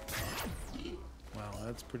 Wow,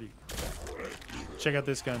 that's pretty. Check out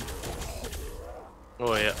this gun.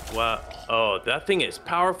 Oh yeah. Wow. Oh, that thing is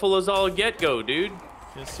powerful as all get go, dude.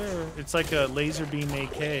 Yes, sir. It's like a laser beam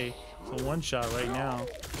AK. It's a one shot right now.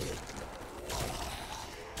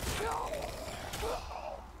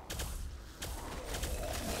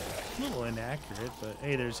 A little inaccurate, but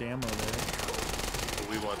hey, there's ammo there.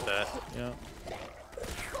 We want that. Yeah.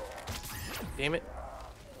 Damn it.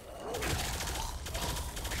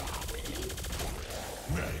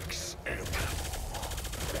 There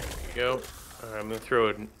you go. Alright, I'm gonna throw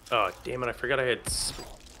it. Oh, damn it, I forgot I had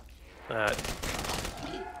that.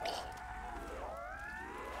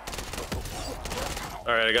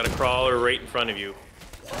 Alright, I got a crawler right in front of you.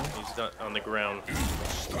 He's not on the ground.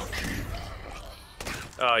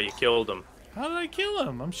 Oh, you killed him. How did I kill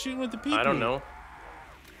him? I'm shooting with the PP. I don't know.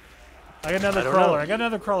 I got another crawler. I got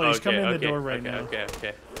another crawler. He's coming in the door right now.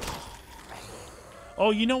 Okay.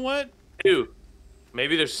 Oh, you know what? Dude,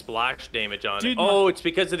 maybe there's splash damage on it. Oh, it's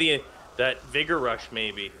because of that vigor rush,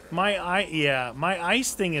 maybe. My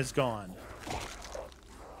ice thing is gone.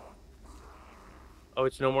 Oh,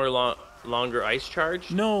 it's no more longer ice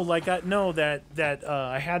charge? No, like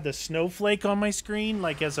I had the snowflake on my screen,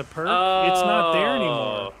 like as a perk. It's not there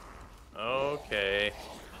anymore. Okay.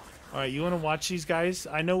 All right, you want to watch these guys?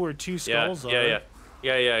 I know where two skulls are.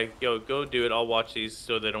 Yeah. Go do it. I'll watch these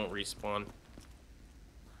so they don't respawn.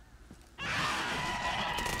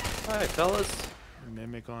 Hi, fellas.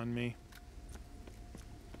 Mimic on me.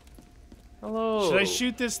 Hello. Should I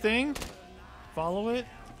shoot this thing? Follow it?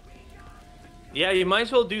 Yeah, you might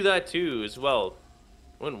as well do that too, as well.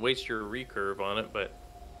 Wouldn't waste your recurve on it, but...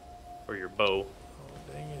 Or your bow.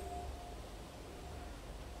 Oh, dang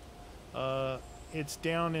it. It's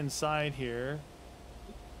down inside here.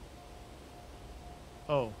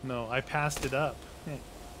 Oh, no, I passed it up.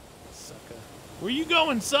 Sucker. Where you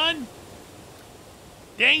going, son?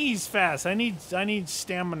 Dang, he's fast. I need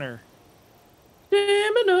stamina.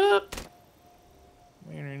 Stamina!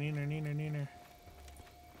 Neener.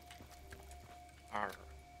 Arr.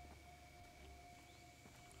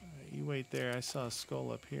 You wait there. I saw a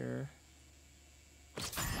skull up here.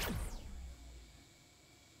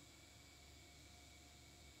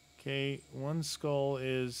 Okay, one skull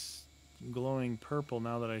is glowing purple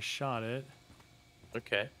now that I shot it.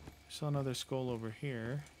 Okay. Saw another skull over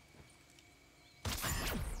here.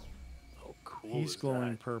 Oh, cool. He's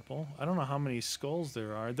glowing purple. I don't know how many skulls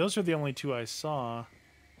there are. Those are the only two I saw.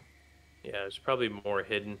 Yeah, there's probably more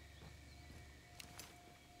hidden.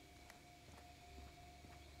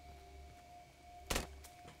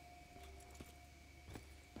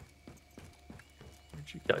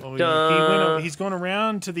 Oh, he's going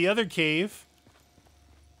around to the other cave.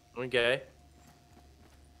 Okay.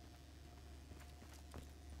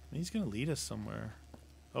 He's going to lead us somewhere.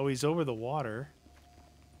 Oh, he's over the water.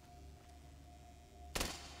 I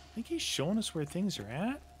think he's showing us where things are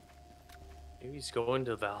at. Maybe he's going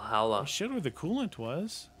to Valhalla. He showed where the coolant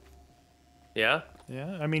was. Yeah?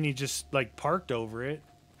 Yeah, I mean, he just, like, parked over it.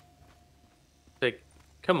 Like,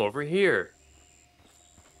 come over here.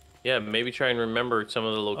 Yeah, maybe try and remember some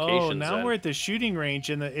of the locations. Oh, now we're at the shooting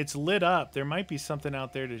range, and it's lit up. There might be something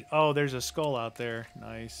out there to... Oh, there's a skull out there.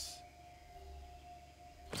 Nice.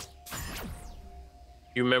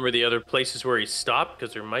 You remember the other places where he stopped?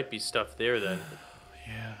 Because there might be stuff there then.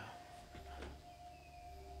 Yeah.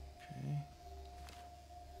 Okay.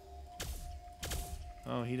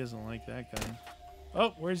 Oh, he doesn't like that guy.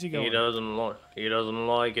 Oh, where's he going? He doesn't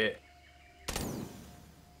like it.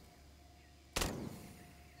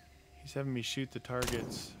 He's having me shoot the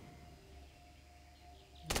targets.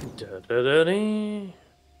 Da-da-da-dee.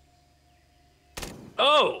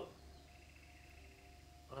 Oh!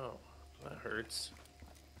 Oh, that hurts.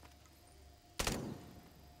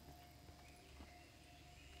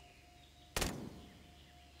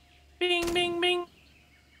 Bing, bing, bing.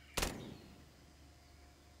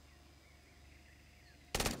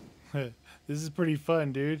 This is pretty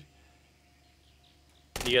fun, dude.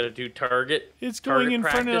 You gotta do target. It's going target in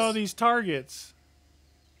practice. front of all these targets.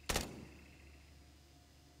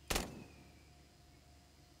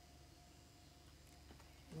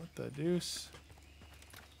 What the deuce?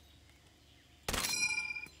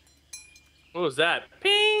 What was that?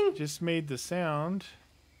 Ping! Just made the sound.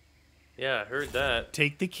 Yeah, I heard that.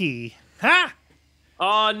 Take the key. Ha!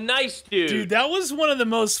 Oh, nice, dude. Dude, that was one of the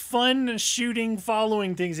most fun shooting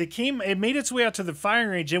following things. It made its way out to the firing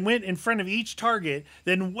range and went in front of each target,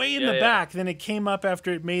 then way in the back, then it came up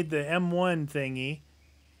after it made the M1 thingy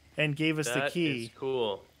and gave us the key. That is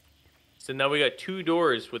cool. So now we got 2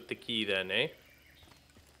 doors with the key then, eh?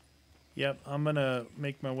 Yep, I'm gonna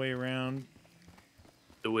make my way around.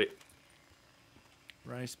 Do it.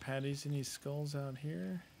 Rice patties, any skulls out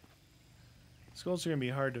here? Skulls are gonna be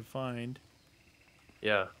hard to find.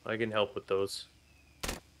 Yeah, I can help with those.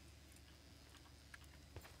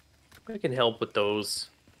 I can help with those.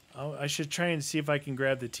 Oh, I should try and see if I can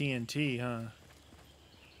grab the TNT, huh?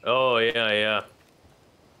 Oh, yeah.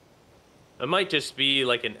 It might just be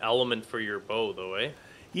like an element for your bow, though, eh?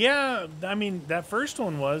 Yeah, I mean, that first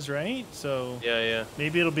one was, right? So... Yeah.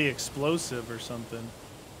 Maybe it'll be explosive or something.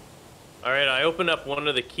 Alright, I opened up one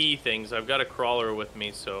of the key things. I've got a crawler with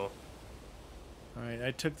me, so... Alright,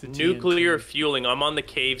 I took the Nuclear TNT. fueling. I'm on the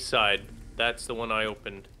cave side. That's the one I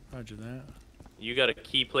opened. Roger that. You got a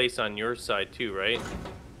key place on your side, too, right?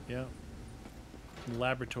 Yeah.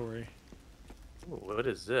 Laboratory. Ooh, what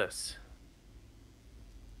is this?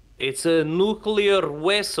 It's a nuclear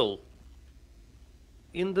vessel.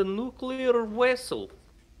 in the nuclear vessel.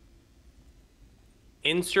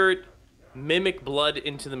 Insert mimic blood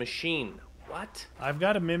into the machine. What? I've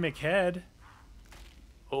got a mimic head.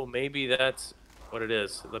 Oh, maybe that's what it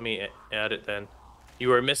is. Let me add it then.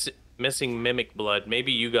 You are missing mimic blood.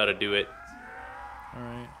 Maybe you got to do it. All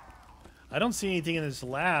right. I don't see anything in this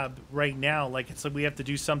lab right now. Like, it's like we have to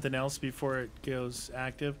do something else before it goes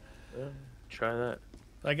active. Yeah, try that.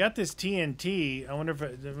 I got this TNT. I wonder if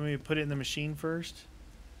let me put it in the machine first.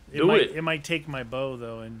 Do it. It might take my bow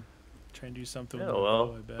though, and try and do something with Yeah, the well,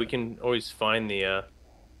 bow. I bet. we can always find the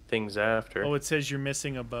things after. Oh, it says you're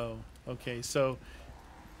missing a bow. Okay, so.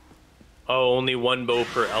 Oh, only one bow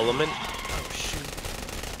per element. Oh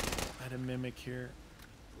shoot! I had a mimic here.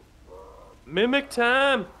 Mimic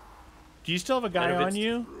time. Do you still have a guy on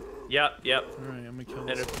you? Yep, yep. All right, I'm gonna kill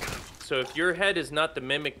And this. so if your head is not the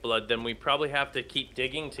mimic blood, then we probably have to keep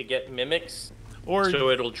digging to get mimics. Or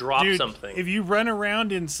so it'll drop dude, something. If you run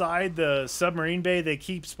around inside the submarine bay, they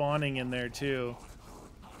keep spawning in there too.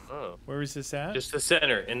 Oh. Where is this at? Just the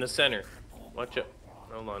center, in the center. Watch it.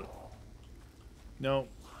 Hold on. No,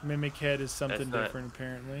 mimic head is something That's not- different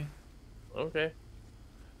apparently. Okay.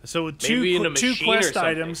 So Maybe in a two machine or quest something.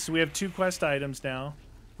 items. We have 2 quest items now.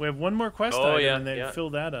 We have 1 more quest Oh, item, yeah, and then yeah. fill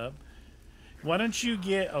that up. Why don't you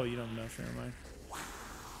get? Oh, you don't have enough. Never mind.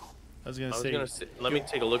 I was gonna say. Let me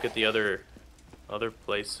take a look at the other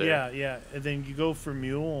place there. Yeah, yeah, and then you go for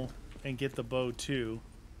mule and get the bow too,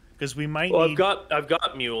 because we might Well, need. I've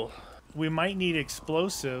got mule. We might need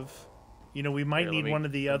explosive. You know, we might Here, need one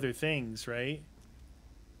of the other things, right?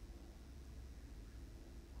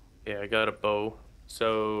 Yeah, I got a bow.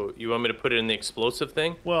 So you want me to put it in the explosive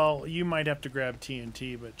thing? Well, you might have to grab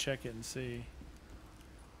TNT, but check it and see.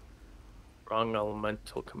 Wrong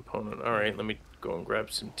elemental component. All right, let me go and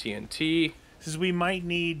grab some TNT. Because we might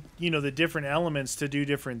need, you know, the different elements to do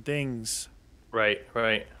different things. Right,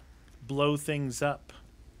 right. Blow things up.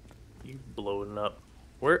 You blowing up.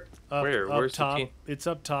 Where? Up, Where? up Where's top. the T? It's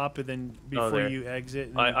up top, and then before there. you exit.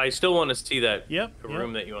 And I still want to see that Yep,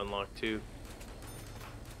 room that you unlocked too.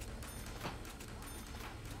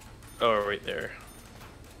 Oh, right there.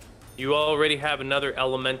 You already have another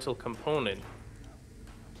elemental component.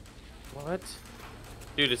 What?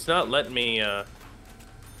 Dude, it's not letting me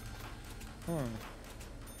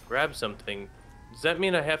grab something. Does that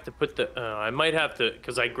mean I have to put the... I might have to,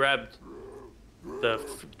 because I grabbed the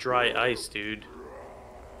dry ice, dude.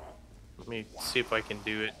 Let me see if I can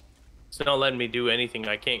do it. It's not letting me do anything.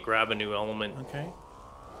 I can't grab a new element. Okay.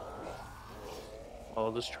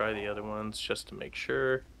 I'll just try the other ones just to make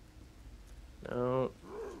sure. No.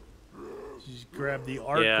 You just grab the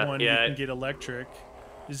arc one, you can get electric.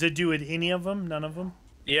 Does it do it any of them? None of them?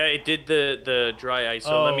 Yeah, it did the dry ice.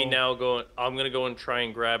 So let me Oh. now go. I'm gonna go and try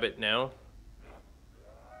and grab it now.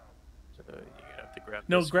 So you have to grab.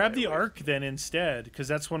 No, this grab guy the away. arc then instead, because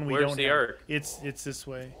that's when we Where's don't the have... arc? It's this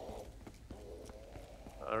way.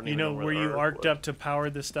 I don't You even know where where the you arc arced was. up to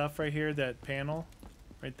power the stuff right here, that panel?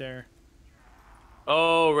 Right there.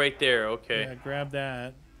 Oh, right there. Okay. Yeah, grab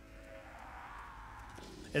that.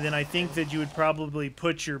 And then I think that you would probably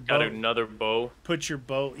put your Got bow... another bow. Put your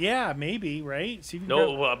bow... Yeah, maybe, right? See if you can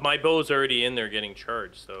No, grab... my bow's already in there getting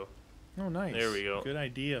charged. So Oh, nice. there we go. Good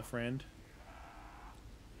idea, friend.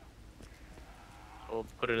 we'll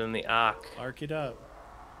put it in the arc. Arc it up.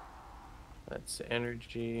 That's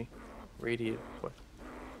energy, radiant. What?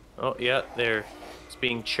 Oh yeah, there. It's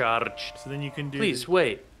being charged. So then you can do Please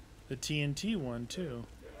wait. the TNT one, too.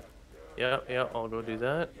 Yeah, yeah. I'll go do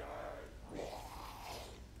that.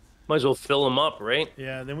 Might as well fill them up, right?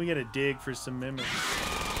 Yeah, then we gotta dig for some mimics.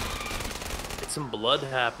 Get some blood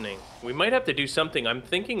happening. We might have to do something. I'm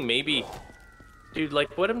thinking maybe, dude,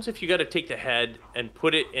 like, what happens if you got to take the head and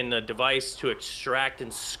put it in a device to extract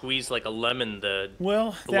and squeeze like a lemon the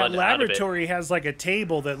Well, blood that out of it? laboratory has like a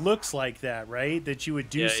table that looks like that, right? That you would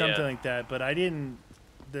do Yeah, something yeah. like that, but I didn't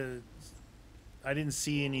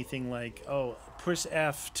see anything like, oh, press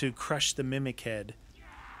F to crush the mimic head.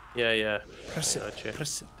 Yeah, yeah. Press it. Gotcha.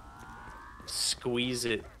 Press it. Squeeze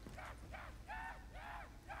it.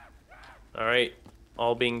 All right,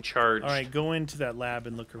 all being charged. All right, go into that lab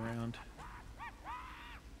and look around.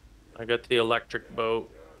 I got the electric boat.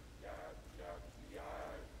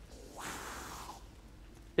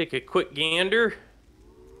 Take a quick gander.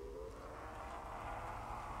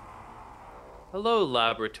 Hello,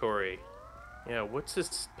 laboratory. Yeah, what's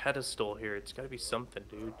this pedestal here? It's gotta be something,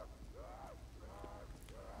 dude.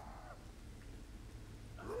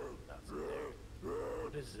 Nothing there.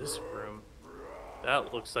 What is this room?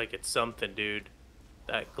 That looks like it's something, dude.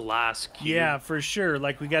 That glass cube. Yeah, for sure.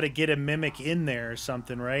 Like we got to get a mimic in there or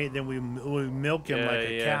something, right? Then we milk him Yeah, like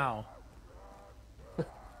a yeah. cow.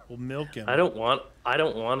 We'll milk him. I don't want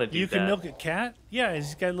to do that. You can milk a cat? Yeah,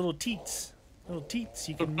 he's got little teats. Little teats.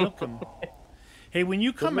 You can milk him. Hey, when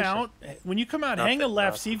you come out, hang a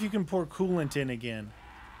left. See if you can pour coolant in again.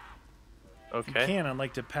 Okay. If you can, I'd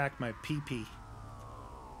like to pack my pee-pee.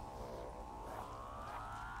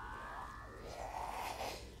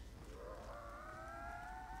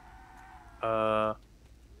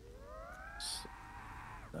 It's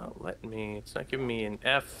not letting me. It's not giving me an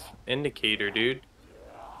F indicator, dude.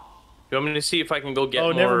 You want me to see if I can go get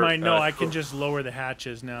more? Oh, never mind. No, I can just lower the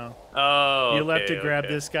hatches now. Oh, You'll have to grab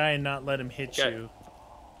this guy and not let him hit you.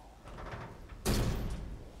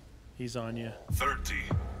 He's on you. 30.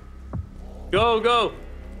 Go, go.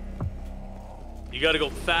 You gotta go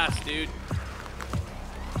fast, dude.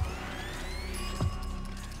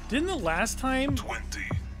 Didn't the last time? 20.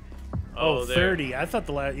 Oh, 30. I thought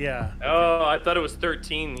the last, yeah. Oh, I thought it was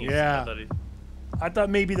 13. Yeah. I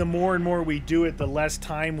thought maybe the more and more we do it, the less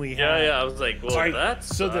time we have. Yeah, I was like, well, that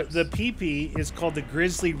sucks. So the PP is called the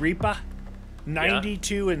Grizzly Reaper,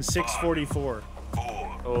 92 and 644.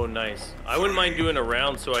 Oh, nice. I wouldn't mind doing a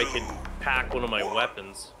round so I could pack one of my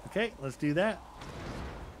weapons. Okay, let's do that.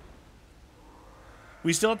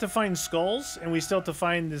 We still have to find skulls, and we still have to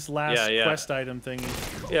find this last quest item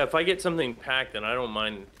thingy. Yeah, if I get something packed, then I don't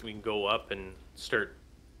mind. We can go up and start.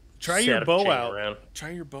 Try your bow out.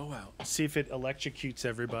 Try your bow out. See if it electrocutes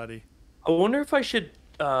everybody. I wonder if I should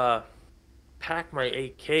pack my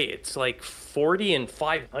AK. It's like 40 and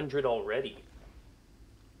 500 already.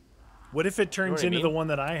 What if it turns into the one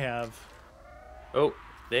that I have? Oh,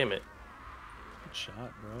 damn it. Good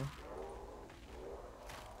shot, bro.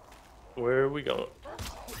 Where are we going?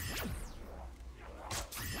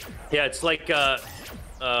 Yeah, it's like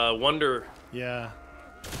Wonder. Yeah.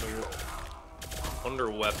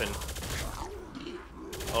 Wonder weapon.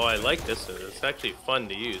 Oh, I like this. It's actually fun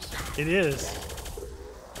to use. It is.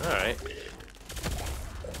 All right.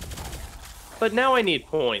 But now I need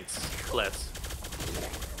points. Let's.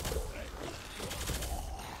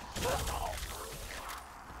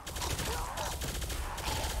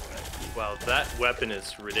 Wow, that weapon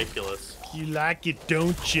is ridiculous. You like it,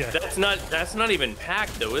 don't you? That's not even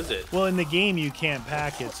packed though, is it? Well, in the game you can't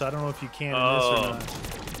pack it, so I don't know if you can in this or not.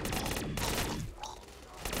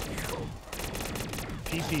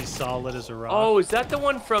 PP's solid as a rock. Oh, is that the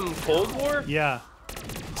one from Cold War? Yeah.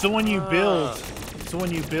 It's the one you build. It's the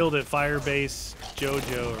one you build at Firebase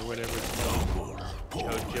Jojo or whatever it's called.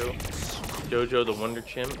 Jojo the Wonder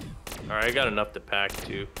Chimp. Alright, I got enough to pack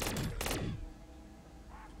too.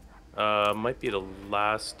 Might be the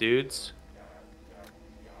last dudes.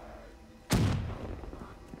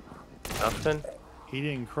 Nothing? He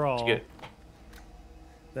didn't crawl.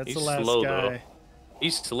 That's the last slow, guy. Though.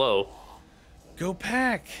 He's slow. Go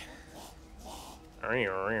pack.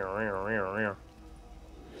 Let's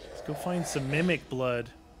Let's go find some mimic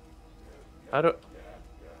blood. Well,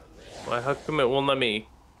 how come it won't let me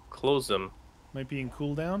close them? Might be in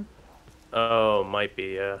cooldown? Oh, might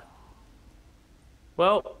be, yeah.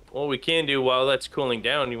 Well, what we can do while that's cooling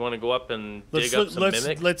down, you want to go up and dig up some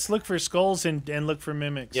mimics? Let's look for skulls and look for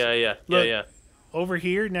mimics. Yeah. Over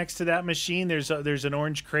here, next to that machine, there's an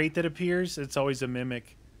orange crate that appears. It's always a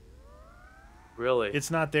mimic. Really?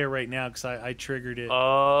 It's not there right now because I triggered it.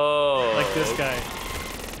 Oh. Like this guy.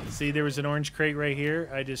 See, there was an orange crate right here.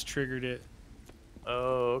 I just triggered it.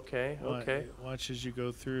 Oh, okay, okay. Watch as you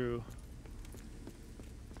go through.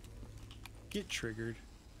 Get triggered.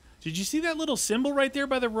 Did you see that little symbol right there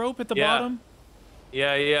by the rope at the bottom?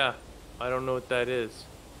 Yeah. I don't know what that is.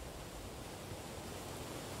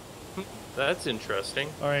 That's interesting.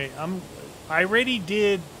 All right, I already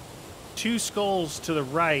did 2 skulls to the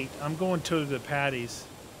right. I'm going to the patties.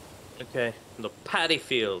 Okay, the patty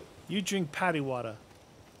field. You drink patty water.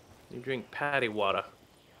 You drink patty water.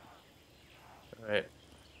 All right.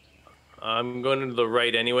 I'm going to the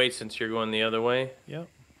right anyway, since you're going the other way. Yep.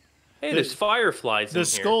 Hey, there's fireflies in here. The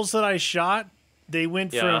skulls that I shot, they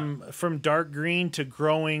went from dark green to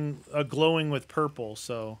glowing with purple.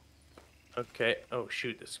 So. Okay. Oh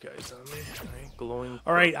shoot, this guy's on me. All right, glowing.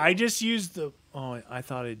 All right, I just used the. Oh, I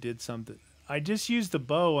thought I did something. I just used the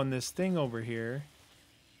bow on this thing over here.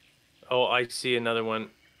 Oh, I see another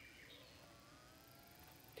one.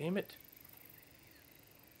 Damn it.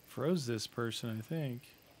 Froze this person, I think.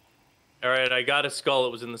 All right, I got a skull.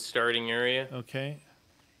 It was in the starting area. Okay.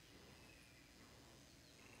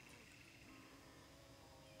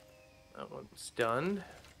 That one's done.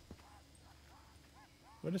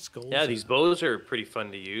 What a skull. Yeah, these bows are pretty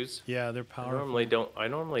fun to use. Yeah, they're powerful. I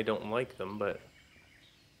normally don't like them, but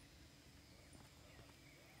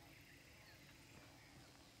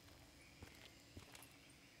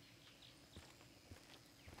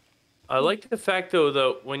I like the fact though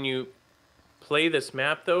that when you play this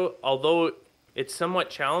map though, although it's somewhat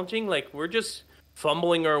challenging, like we're just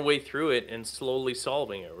fumbling our way through it and slowly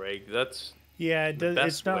solving it, right? That's Yeah, it the does.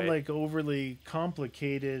 It's best not way. like overly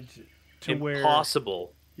complicated to where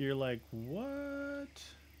Impossible. you're like, what?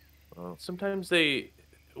 Well, sometimes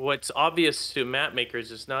what's obvious to map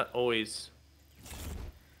makers is not always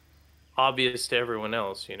obvious to everyone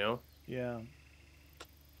else, you know? Yeah.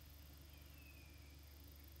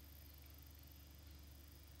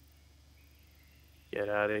 Get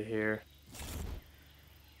out of here.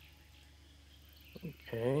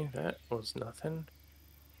 Okay, that was nothing.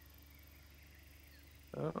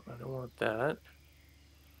 Oh, I don't want that.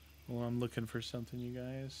 Well, I'm looking for something, you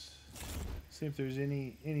guys. See if there's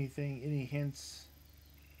any hints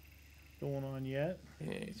going on yet.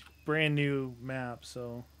 Okay. It's a brand new map,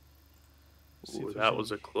 so. Ooh, that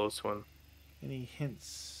was a close one. Any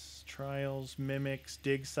hints? Trials, mimics,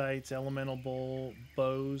 dig sites, elemental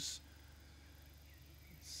bows.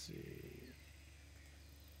 Let's see.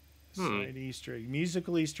 Side Easter egg,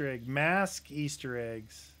 musical Easter egg, mask Easter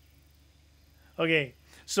eggs. Okay,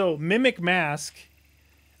 so mimic mask.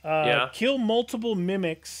 Kill multiple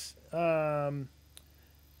mimics by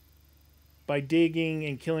digging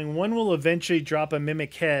and killing. One will eventually drop a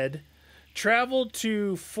mimic head. Travel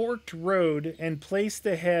to Forked Road and place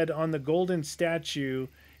the head on the golden statue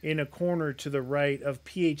in a corner to the right of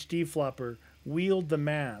PhD Flopper. Wield the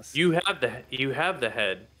mask. You have the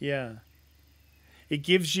head. Yeah. It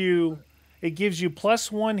gives you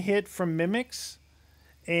 +1 hit from mimics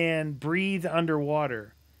and breathe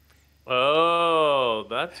underwater. Oh,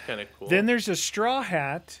 that's kind of cool. Then there's a straw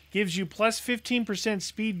hat, gives you +15%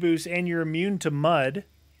 speed boost and you're immune to mud.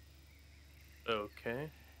 Okay.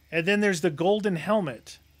 And then there's the golden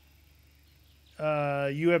helmet.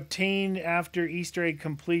 You obtain after Easter egg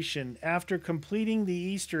completion. After completing the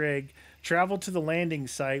Easter egg, travel to the landing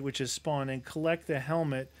site, which is spawn, and collect the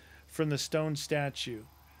helmet from the stone statue.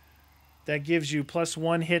 That gives you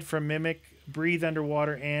 +1 hit from mimic, breathe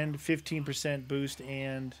underwater, and 15% boost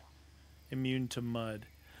and immune to mud.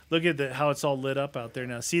 Look at how it's all lit up out there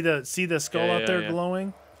now. See the skull out there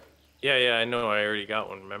glowing? Yeah, I know. I already got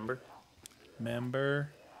one. Remember?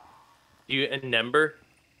 You a member?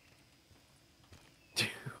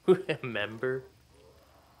 Member?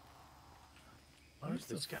 Oh,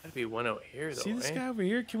 there's got to be one out here, though. See this guy over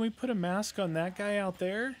here? Can we put a mask on that guy out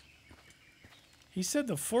there? He said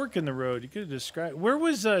the fork in the road. You could have described. Where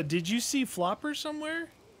was? Did you see Flopper somewhere?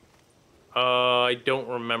 I don't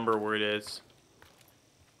remember where it is.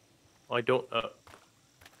 I don't.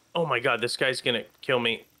 Oh my God, this guy's gonna kill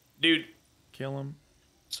me, dude. Kill him.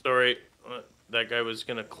 Sorry, that guy was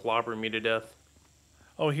gonna clobber me to death.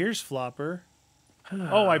 Oh, here's Flopper.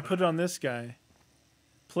 Oh, I put it on this guy.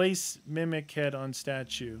 Place mimic head on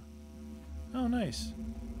statue. Oh, nice.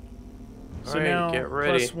 So right, now get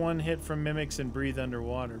ready. +1 hit from mimics and breathe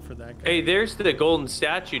underwater for that guy. Hey, there's the golden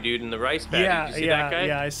statue, dude, in the rice paddy. Yeah, Did you see that guy?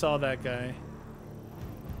 Yeah, I saw that guy.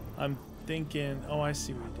 I'm thinking. Oh, I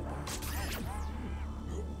see what he did there.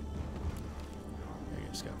 I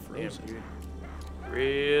just got frozen. Damn, dude.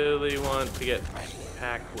 Really want to get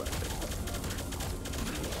pack weapon.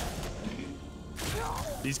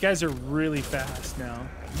 These guys are really fast now.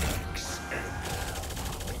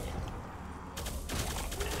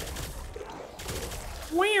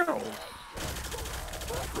 Wow.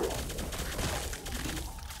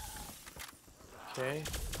 Okay.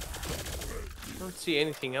 Don't see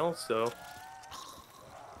anything else though.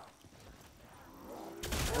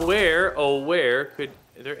 Where? Oh, where could?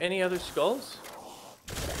 Are there any other skulls?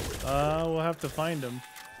 We'll have to find them.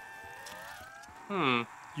 Hmm.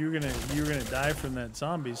 You were gonna die from that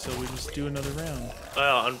zombie, so we just do another round.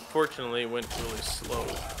 Well, unfortunately, it went really slow.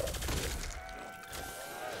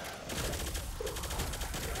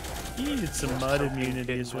 You needed some mud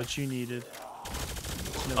immunity, is what you needed.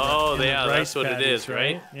 Oh, In the yeah, rice that's what it paddies, is,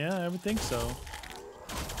 right? Yeah, I would think so.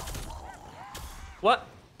 What?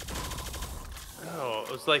 Oh,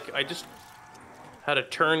 it was like I just had a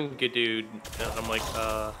turn, dude, and I'm like,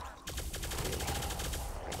 where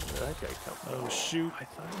did that guy come from? Oh shoot! I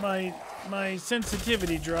thought my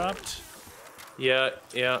sensitivity dropped. Yeah.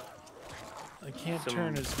 I can't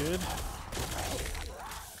turn as good.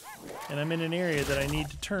 And I'm in an area that I need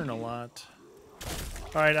to turn a lot.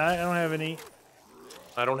 All right, I don't have any.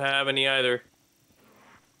 I don't have any either.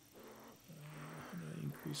 How do I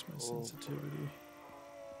increase my sensitivity?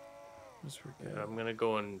 Just forget. Yeah, I'm gonna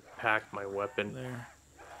go and pack my weapon. There.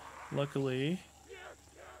 Luckily,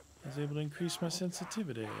 I was able to increase my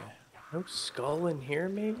sensitivity. No skull in here,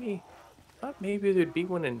 maybe? I thought maybe there'd be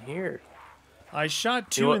one in here. I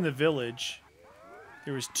shot 2 You know in the village.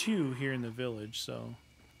 There was 2 here in the village, so.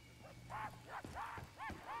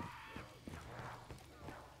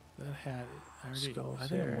 That hat, I think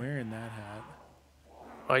I'm wearing that hat.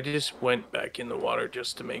 I just went back in the water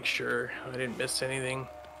just to make sure I didn't miss anything.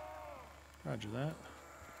 Roger that.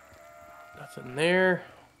 Nothing there.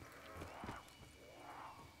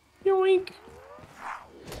 Yoink.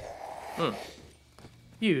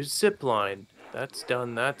 Use zip line. That's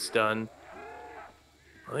done. That's done.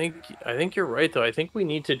 I think you're right though. I think we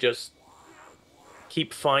need to just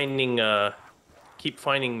keep finding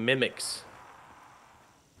mimics.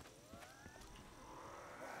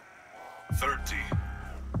 30.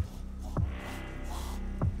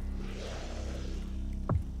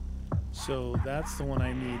 So that's the one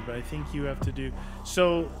I need, but I think you have to do.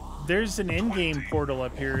 So there's an in-game portal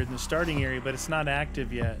up here in the starting area, but it's not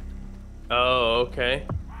active yet. Oh, okay.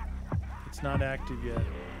 It's not active yet.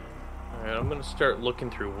 All right, I'm gonna start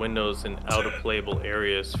looking through windows and out of playable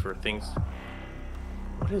areas for things.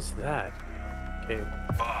 What is that? Okay.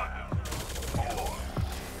 5, 4,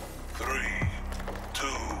 3, 2,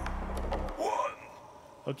 1.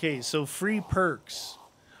 Okay, so free perks.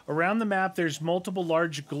 Around the map, there's multiple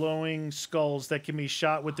large glowing skulls that can be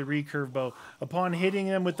shot with the recurve bow. Upon hitting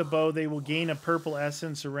them with the bow, they will gain a purple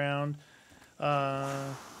essence around.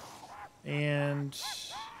 And...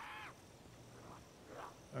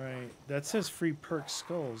 Alright, that says free perk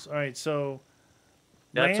skulls. Alright, so...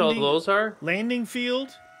 That's all those are? Landing field,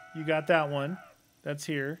 you got that one. That's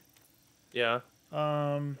here. Yeah.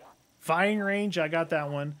 Firing range, I got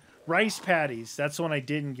that one. Rice paddies, that's the one I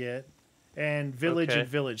didn't get. And village and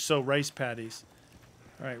village, so rice paddies.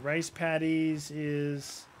 Alright, rice paddies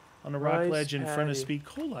is on a rock ledge in front of Speed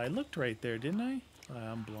Cola. I looked right there, didn't I?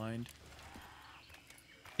 I'm blind.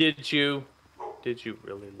 Did you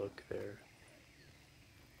really look there?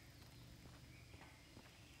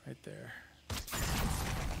 Right there.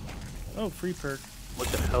 Oh, free perk. What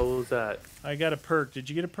the hell was that? I got a perk. Did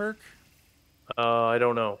you get a perk? I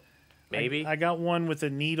don't know. Maybe? I got one with a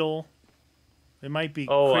needle. It might be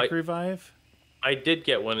quick revive. I did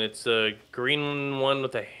get one. It's a green one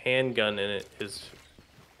with a handgun in it.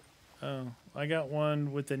 Oh, I got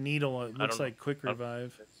one with a needle. It looks like quick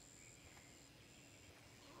revive.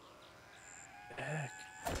 Heck.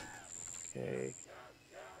 Okay.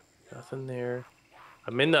 Nothing there.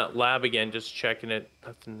 I'm in that lab again, just checking it.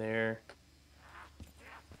 Nothing there.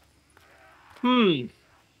 All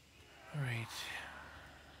right.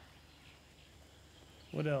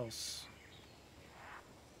 What else?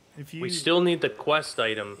 We still need the quest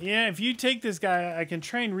item. Yeah, if you take this guy, I can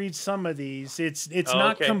try and read some of these. It's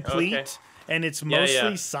not complete, and it's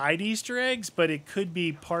mostly side Easter eggs, but it could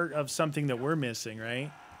be part of something that we're missing,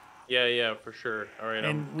 right? Yeah, for sure. All right,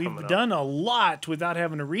 and we've done a lot without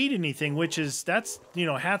having to read anything, that's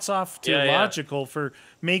hats off to Logical for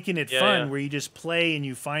making it fun, where you just play and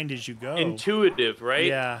you find as you go. Intuitive, right?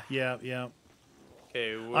 Yeah.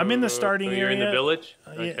 Okay, I'm in the starting area. You're in the village?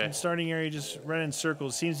 Okay. Yeah, starting area, just run in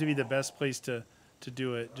circles. Seems to be the best place to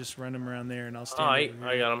do it. Just run them around there, and I'll stand I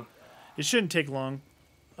got him. It shouldn't take long.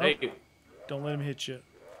 Hey. Oh, don't let him hit you.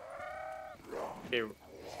 Okay.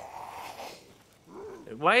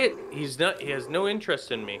 Why? He has no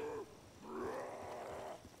interest in me.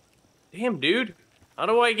 Damn, dude. How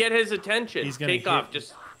do I get his attention? Take off.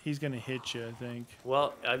 He's gonna hit you, I think.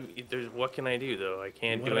 Well, what can I do though? I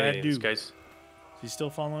can't do anything. This guy's... Is he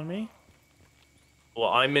still following me? Well,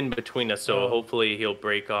 I'm in between us, so hopefully he'll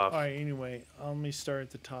break off. All right, anyway, let me start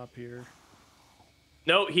at the top here.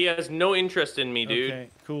 No, he has no interest in me, dude.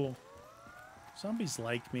 Okay, cool. Zombies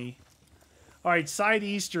like me. All right, side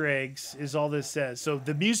Easter eggs is all this says. So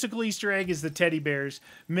the musical Easter egg is the teddy bears.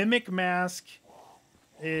 Mimic mask,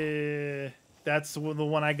 that's the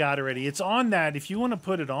one I got already. It's on that. If you want to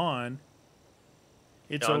put it on.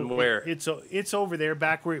 It's on where? It's over there,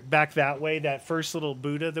 back that way. That first little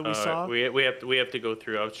Buddha that we saw. We have to go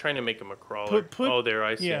through. I was trying to make him a crawler. There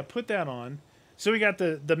I see. Yeah, put that on. So we got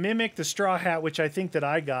the mimic, the straw hat, which I think that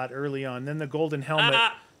I got early on. Then the golden helmet.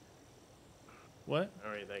 What?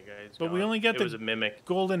 All right, that guy's But gone. we only get was a mimic.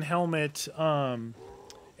 Golden helmet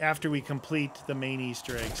after we complete the main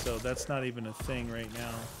Easter egg. So that's not even a thing right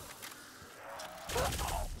now.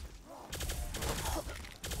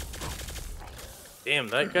 Damn,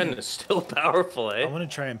 that gun is still powerful, eh? I want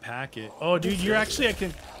to try and pack it. Oh, dude, I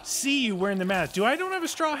can see you wearing the mask. I don't have a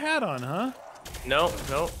straw hat on, huh? No.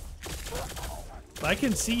 I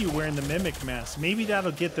can see you wearing the mimic mask. Maybe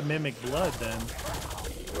that'll get the mimic blood then.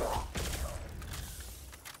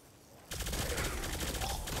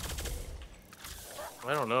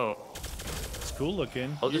 I don't know. It's cool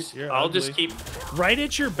looking. I'll just keep... Right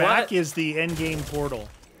at your back is the end game portal.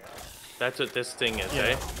 That's what this thing is,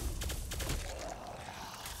 Yeah. eh?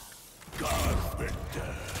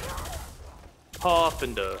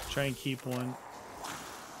 Carpenter. Try and keep one.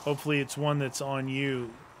 Hopefully it's one that's on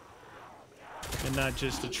you and not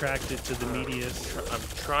just attracted to the medius. I'm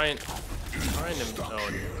trying to. Oh,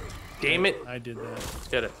 damn it! I did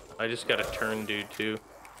that. I just got a turn, dude, too.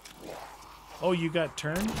 Oh, you got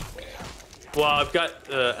turned? Well, I've got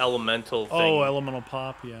the elemental thing. Oh, elemental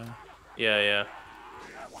pop, yeah. Yeah.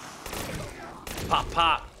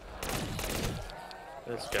 Pop.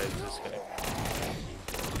 This guy's just gonna.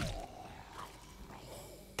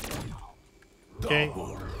 Okay,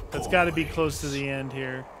 that's got to be close to the end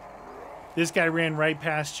here. This guy ran right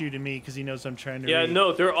past you to me because he knows I'm trying to. Yeah, read.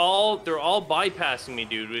 no, they're all bypassing me,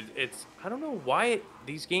 dude. It's I don't know why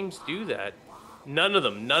these games do that. None of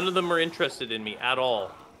them are interested in me at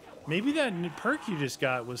all. Maybe that new perk you just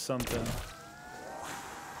got was something.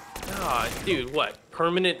 Ah, dude, what?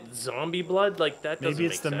 Permanent zombie blood? Like that doesn't Maybe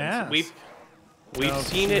it's make the sense. mask. We've No,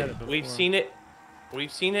 seen we it. had it We've before. seen it.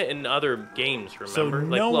 We've seen it in other games. Remember? So like,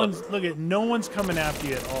 no look, no one's coming after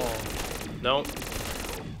you at all. No.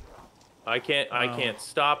 I can't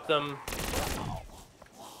stop them.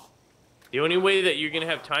 The only way that you're gonna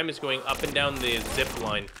have time is going up and down the zip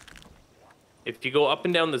line. If you go up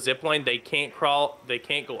and down the zip line, they can't crawl. They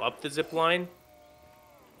can't go up the zip line.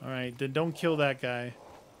 All right, then don't kill that guy.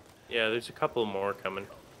 Yeah, there's a couple more coming.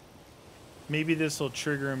 Maybe this will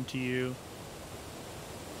trigger him to you.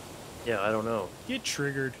 Yeah, I don't know. Get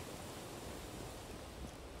triggered.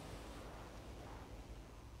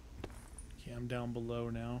 Okay, I'm down below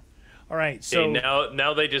now. All right, so Okay,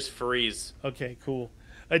 now they just freeze. okay, cool.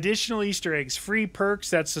 Additional Easter eggs, free perks.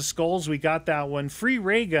 That's the skulls. We got that one. Free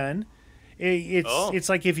ray gun. It's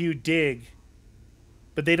like if you dig,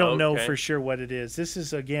 but they don't know Okay. for sure what it is. This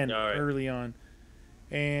is again All right. early on,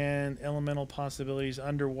 and elemental possibilities,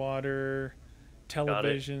 underwater,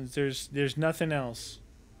 televisions. There's nothing else.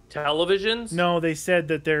 Televisions? No, they said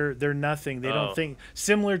that they're nothing. They Oh. don't think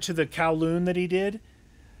similar to the Kowloon that he did.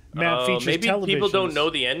 Map features maybe televisions. people don't know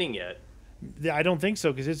the ending yet. I don't think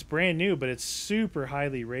so because it's brand new, but it's super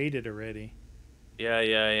highly rated already.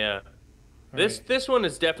 Yeah. All This one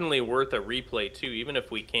is definitely worth a replay too, even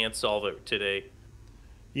if we can't solve it today.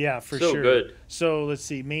 Yeah, for So sure. good. So let's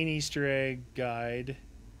see. Main Easter egg guide.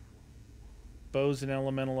 Bows and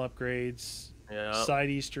elemental upgrades. Yeah. Side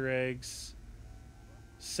Easter eggs.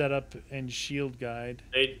 Setup and shield guide.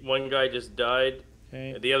 One guy just died.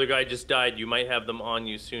 Okay. The other guy just died. You might have them on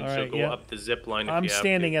you soon, All so right, go yeah. up the zip line if I'm you have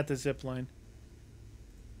standing to. at the zip line.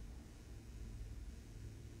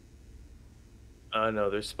 No,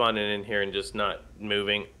 they're spawning in here and just not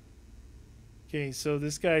moving. Okay, so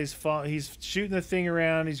this guy's he's shooting the thing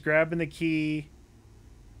around. He's grabbing the key.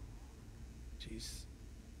 Jeez.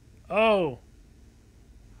 Oh,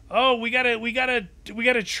 we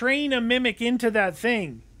gotta train a mimic into that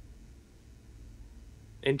thing.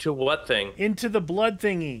 Into what thing? Into the blood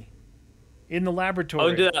thingy. In the laboratory. Oh,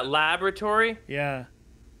 into that laboratory? Yeah.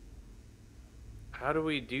 How do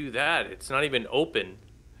we do that? It's not even open.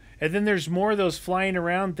 And then there's more of those flying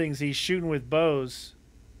around things he's shooting with bows.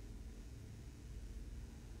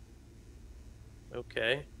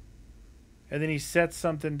 Okay. And then he sets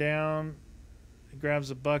something down. He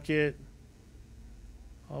grabs a bucket.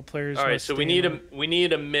 All players. All right, must so we stand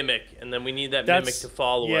need a mimic, and then we need that mimic to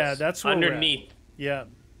follow us. Yeah, that's where we're at. underneath. Yeah.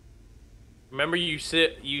 Remember, you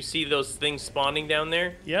see those things spawning down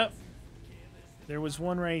there? Yep. There was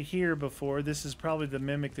one right here before. This is probably the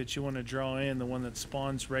mimic that you want to draw in, the one that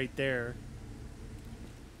spawns right there.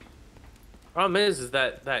 Problem is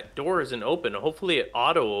that door isn't open. Hopefully it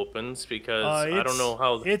auto opens because I don't know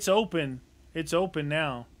how. It's open. It's open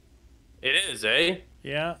now. It is, eh?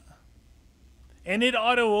 Yeah. And it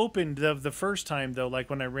auto opened the first time though, like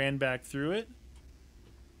when I ran back through it.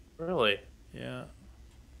 Really? Yeah.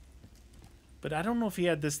 But I don't know if he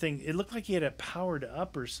had this thing. It looked like he had it powered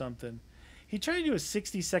up or something. He tried to do a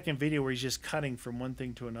 60-second video where he's just cutting from one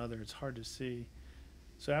thing to another. It's hard to see.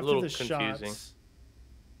 So after the shots,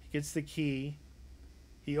 he gets the key.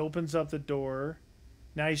 He opens up the door.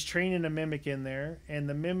 Now he's training a mimic in there. And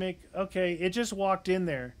the mimic, okay, it just walked in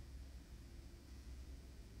there.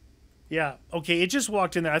 Yeah, okay, it just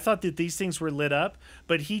walked in there. I thought that these things were lit up.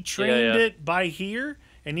 But he trained it by here.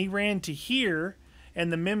 And he ran to here.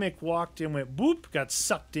 And the mimic walked and went boop, got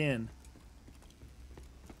sucked in.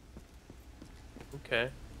 Okay.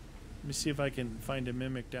 Let me see if I can find a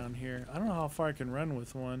mimic down here. I don't know how far I can run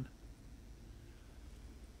with one.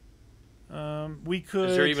 We could...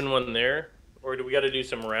 Is there even one there? Or do we got to do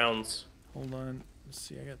some rounds? Hold on. Let's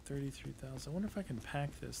see. I got 33,000. I wonder if I can pack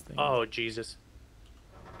this thing. Oh, Jesus.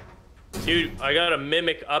 Dude, I got a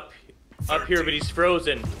mimic up Up here, but he's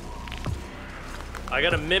frozen. I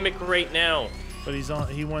got a mimic right now. But he's on.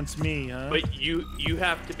 He wants me, huh? But you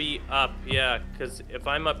have to be up, yeah. Because if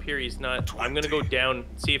I'm up here, he's not. I'm gonna go down,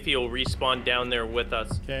 see if he'll respawn down there with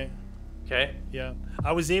us. Okay. Okay. Yeah.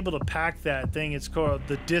 I was able to pack that thing. It's called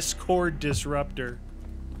the Discord Disruptor.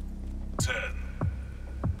 10.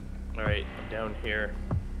 All right, I'm down here.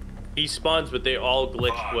 He spawns, but they all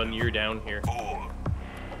glitch when you're down here. 4,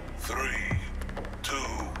 3, 2,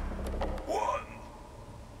 1.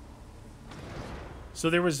 So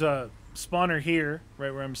there was a spawner here,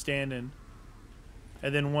 right where I'm standing,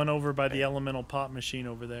 and then one over by the elemental pop machine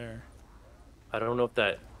over there. I don't know if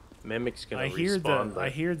that mimic's gonna I hear respawn. I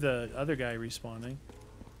hear the other guy respawning.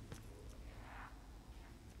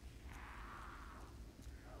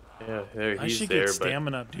 Yeah, there, I he's should there, get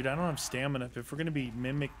stamina up, dude. I don't have stamina up. If we're gonna be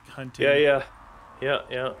mimic hunting. Yeah.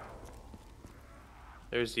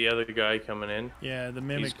 There's the other guy coming in. Yeah, the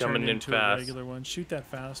mimic He's coming turned in into fast. a regular one. Shoot that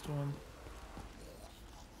fast one.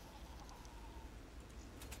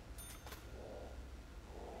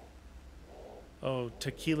 Oh,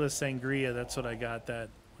 tequila sangria. That's what I got. That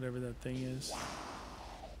whatever that thing is.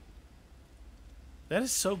 That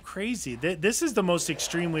is so crazy. This is the most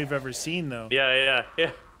extreme we've ever seen, though. Yeah.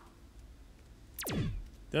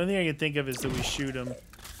 The only thing I can think of is that we shoot him,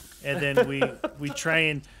 and then we try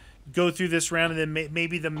and go through this round, and then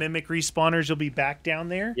maybe the mimic respawners will be back down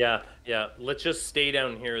there. Yeah. Let's just stay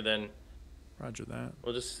down here then. Roger that.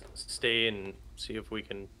 We'll just stay and see if we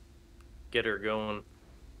can get her going.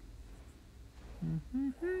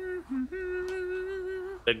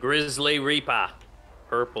 The Grizzly Reaper.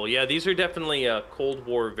 Purple. Yeah, these are definitely Cold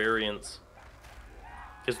War variants.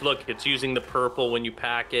 Because look, it's using the purple when you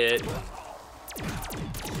pack it.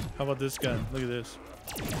 How about this gun? Look at this.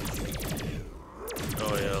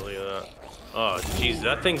 Oh yeah, look at that. Oh jeez,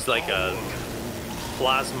 that thing's like a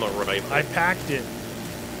plasma rifle. I packed it.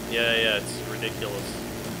 Yeah, it's ridiculous.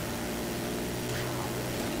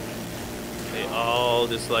 They all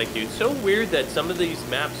dislike you. It's so weird that some of these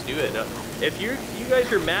maps do it. If you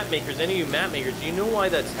guys are map makers, any of you map makers, do you know why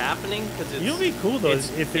that's happening? Because You know what'd be cool though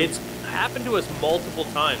is if it's happened to us multiple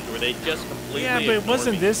times where they just completely. Yeah, but it ignore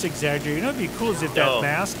wasn't me. this exaggerated. You know what'd be cool is if No. that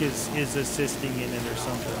mask is assisting in it or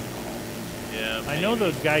something. Yeah. I know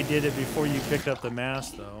maybe. the guy did it before you picked up the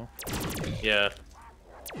mask though. Yeah.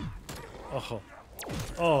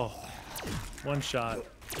 Oh. One shot.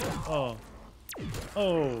 Oh,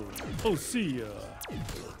 see ya.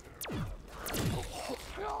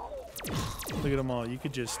 Look at them all. You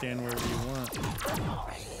could just stand wherever you want.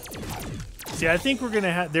 See, I think we're going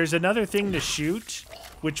to have... There's another thing to shoot,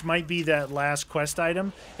 which might be that last quest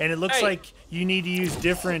item. And it looks like you need to use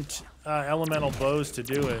different elemental bows to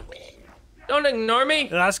do it. Don't ignore me.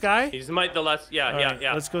 The last guy? He's the last. Yeah, All right,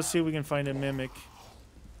 yeah. Let's go see if we can find a mimic.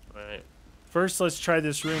 All right. First, let's try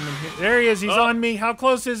this room in here. There he is. He's on me. How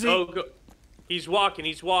close is he? Oh, go. He's walking.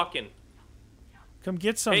 Come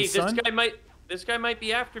get some, Hey, son. this guy might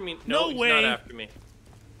be after me. No he's way. not after me.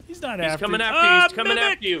 He's not He's after coming you. after you. He's coming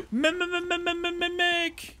mimic! after you.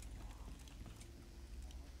 Mimic!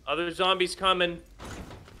 Other zombies coming.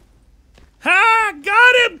 Ha!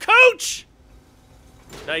 Got him, coach!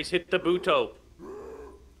 Nice, hit the Buto.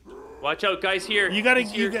 Watch out, guys here. You gotta,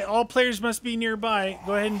 He's here. all players must be nearby.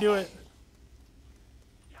 Go ahead and do it.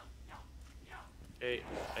 Okay,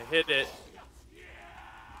 I hit it.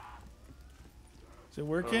 Is it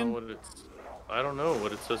working? I don't know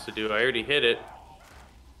what it's supposed to do. I already hit it.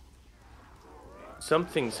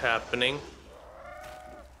 Something's happening.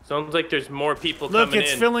 Sounds like there's more people Look, coming in.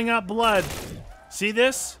 it's filling up blood. See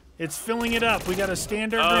this? It's filling it up. We gotta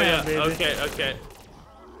stand our ground, baby. Okay.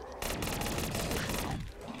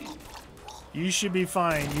 You should be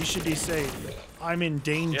fine. You should be safe. I'm in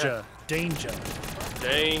danger. Yeah. Danger.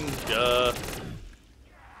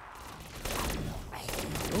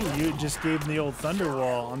 Ooh, you just gave him the old thunder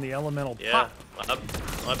wall on the elemental Yeah, pop.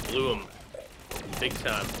 I blew him. Big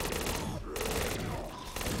time.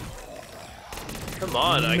 Come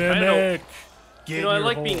on, I kind of... Mimic. You know, I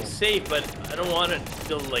like being safe, but I don't want it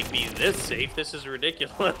to, like, be this safe. This is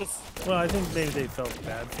ridiculous. Well, I think maybe they felt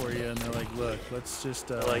bad for you, and they're like, look, let's just...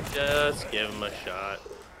 just give him a shot.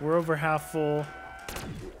 We're over half full.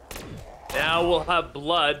 Now we'll have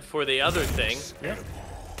blood for the other thing. Yep.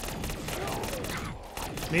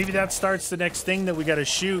 Maybe that starts the next thing that we gotta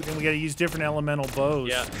shoot, and we gotta use different elemental bows.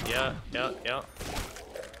 Yeah.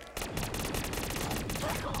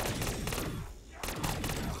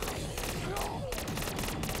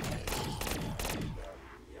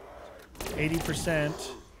 80%.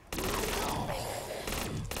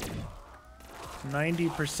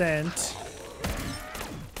 90%.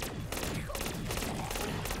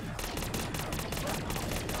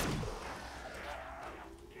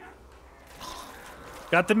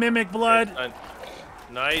 Got the mimic blood.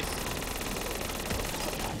 Nice.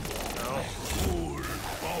 No.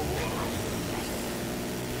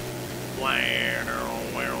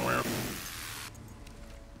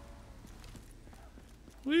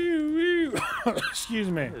 Woo, woo. Excuse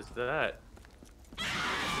me. What is that?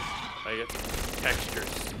 I got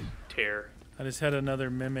textures. Tear. I just had another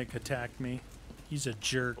mimic attack me. He's a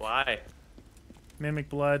jerk. Why? Mimic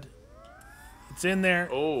blood. It's in there.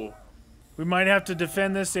 Oh. We might have to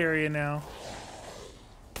defend this area now.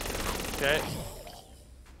 Okay.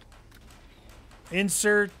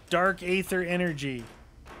 Insert dark aether energy.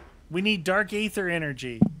 We need dark aether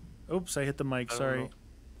energy. Oops, I hit the mic. Sorry.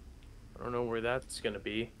 I don't know where that's gonna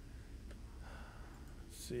be.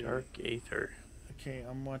 Let's see. Dark aether. Okay,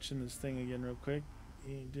 I'm watching this thing again real quick.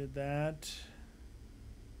 He did that.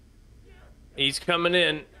 He's coming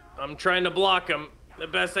in. I'm trying to block him the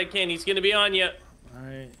best I can. He's gonna be on you. All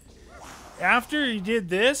right. After he did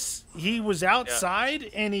this, he was outside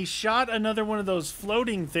and he shot another one of those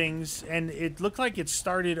floating things, and it looked like it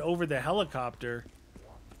started over the helicopter.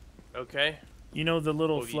 Okay. You know, the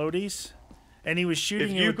little floaties? And he was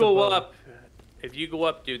shooting it with the bow. If you go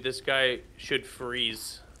up, dude, this guy should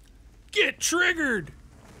freeze. Get triggered!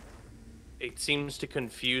 It seems to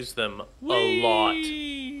confuse them a lot.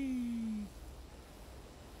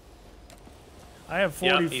 I have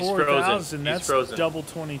Yep, he's 44,000. That's frozen. double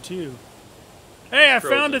 22. Hey, I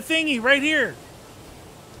found a thingy right here.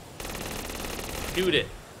 Shoot it.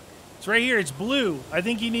 It's right here. It's blue. I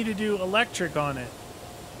think you need to do electric on it.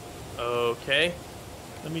 Okay.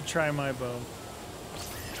 Let me try my bow.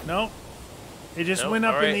 Nope. It just Nope, went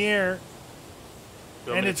up in alright. the air.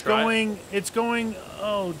 You want And me to it's try? going,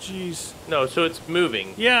 oh, jeez. No, so it's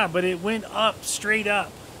moving. Yeah, but it went up, straight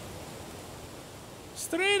up.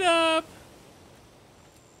 Straight up.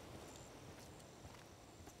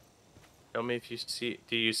 Tell me if you see.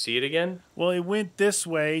 Do you see it again? Well, it went this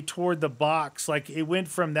way toward the box. Like, it went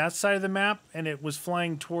from that side of the map, and it was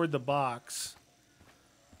flying toward the box.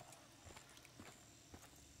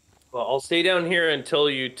 Well, I'll stay down here until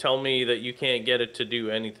you tell me that you can't get it to do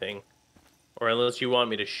anything. Or unless you want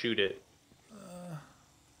me to shoot it.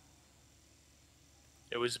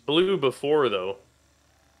 It was blue before, though.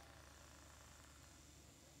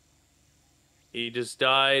 He just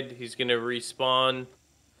died. He's gonna respawn.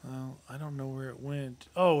 Well, I don't know where it went.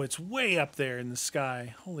 Oh, it's way up there in the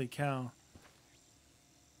sky. Holy cow.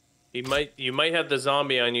 You might have the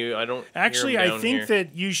zombie on you. I don't. Actually, hear him I down think here.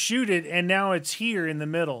 that you shoot it, and now it's here in the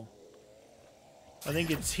middle. I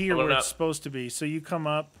think it's here Hold where up. it's supposed to be. So you come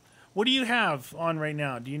up. What do you have on right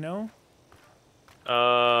now? Do you know?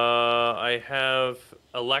 I have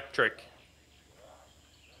electric.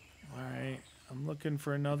 All right. I'm looking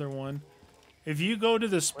for another one. If you go to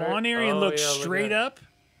the spawn Where? area and Oh, look yeah, look at straight that. up,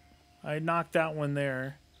 I knocked that one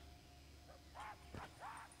there.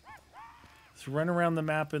 So run around the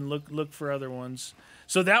map and look for other ones.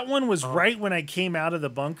 So that one was right when I came out of the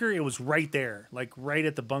bunker. It was right there, like right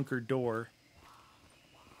at the bunker door.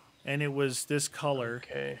 And it was this color.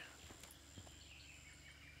 Okay.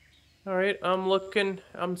 All right, I'm looking.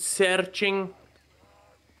 I'm searching.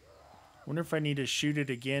 Wonder if I need to shoot it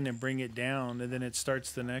again and bring it down, and then it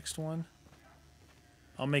starts the next one.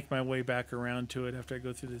 I'll make my way back around to it after I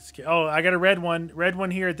go through this. Oh, I got a red one. Red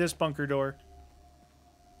one here at this bunker door.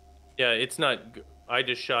 Yeah, it's not. I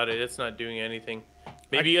just shot it. It's not doing anything.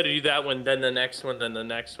 Maybe you got to do that one, then the next one, then the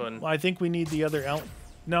next one. Well, I think we need the other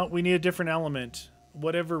No, we need a different element.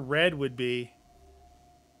 Whatever red would be.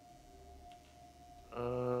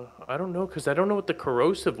 I don't know, because I don't know what the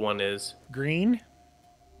corrosive one is. Green?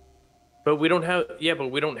 But we don't have. Yeah, but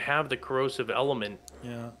we don't have the corrosive element.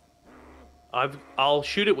 Yeah. I'll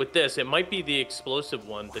shoot it with this. It might be the explosive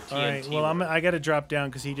one, the TNT. All right. Well, one. I got to drop down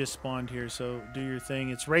because he just spawned here. So do your thing.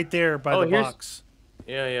 It's right there by Oh, the here's- box.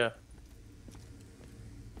 Yeah.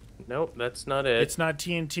 Nope, that's not it. It's not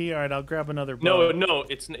TNT. All right. I'll grab another bow. No,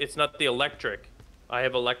 it's not the electric. I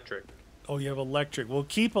have electric. Oh, you have electric. We'll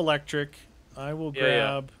keep electric. I will Yeah, yeah.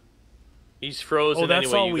 grab. He's frozen. Oh, that's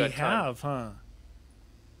anyway, all you we got time. have, huh?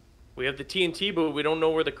 We have the TNT, but we don't know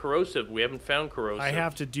where the corrosive. We haven't found corrosive. I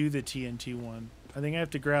have to do the TNT one. I think I have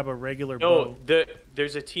to grab a regular No, bow.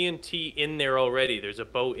 there's a TNT in there already. There's a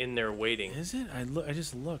bow in there waiting. Is it? I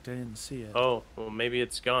just looked. I didn't see it. Oh, well, maybe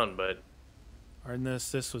it's gone, but Or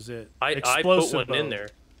this was it. I put Explosive one bow. in there.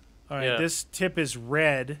 All right. Yeah. This tip is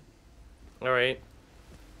red. All right.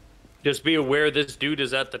 Just be aware this dude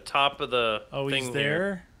is at the top of the Oh, thing he's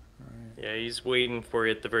here. there. Yeah, he's waiting for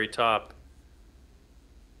you at the very top.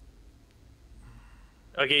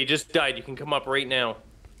 Okay, he just died. You can come up right now.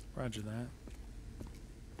 Roger that.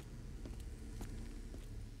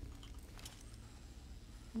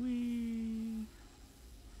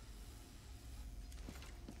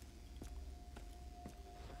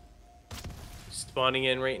 spawning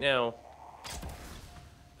in right now.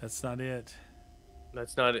 That's not it.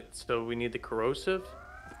 That's not it. So we need the corrosive.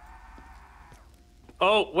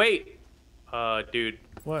 Oh wait, dude.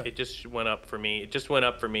 What? It just went up for me. It just went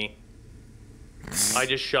up for me. I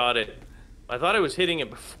just shot it. I thought I was hitting it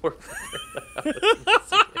before.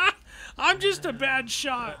 I'm just a bad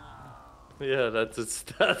shot. Yeah, that's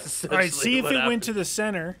All right, see if it went to the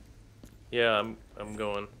center. Yeah, I'm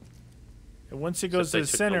going. And once it goes to the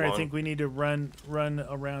Except I took center, the I long- think we need to run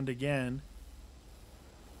around again.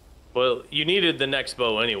 Well, you needed the next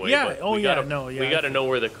bow anyway. Yeah, but oh we yeah, gotta, no, yeah. We gotta know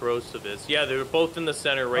where the corrosive is. Yeah, they're both in the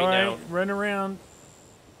center right All right, now. run around.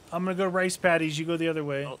 I'm gonna go rice patties. You go the other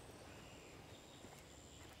way. Oh.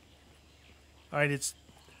 All right, it's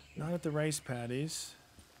not at the rice patties.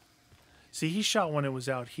 See, he shot when it was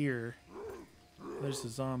out here. There's the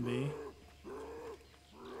zombie.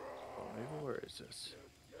 Where is this?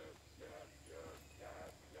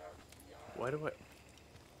 Why do I...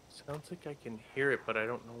 Sounds like I can hear it, but I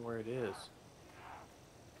don't know where it is.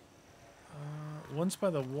 One's by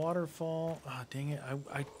the waterfall. Ah, dang it.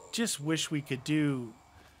 I just wish we could do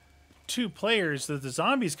 2 players that the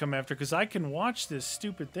zombies come after, because I can watch this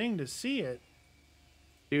stupid thing to see it.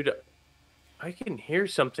 Dude, I can hear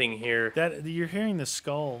something here. That you're hearing the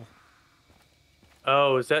skull.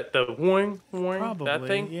 Oh, is that the whoing, whoing, Probably. that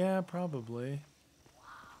thing? Yeah, probably.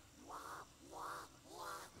 Oh,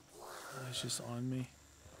 it's just on me.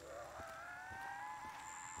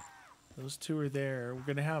 Those 2 are there. We're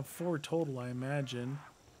gonna have 4 total, I imagine.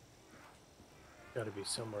 Gotta be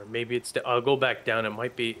somewhere. Maybe it's... I'll go back down.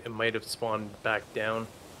 It might have spawned back down.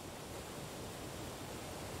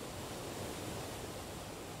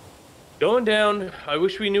 Going down. I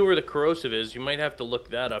wish we knew where the corrosive is. You might have to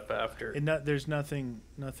look that up after. And there's nothing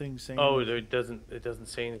saying. Oh, it doesn't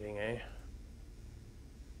say anything, eh?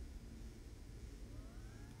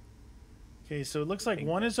 Okay, so it looks like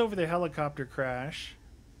one is over the helicopter crash.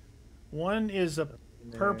 One is a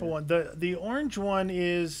purple one. The orange one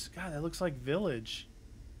is... God, that looks like Village.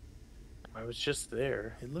 I was just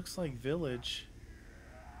there. It looks like Village.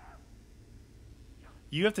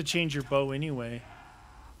 You have to change your bow anyway.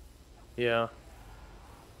 Yeah.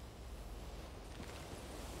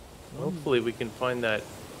 Hopefully we can find that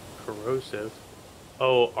corrosive.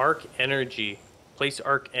 Oh, arc energy. Place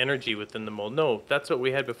arc energy within the mold. No, that's what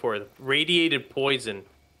we had before. Radiated poison.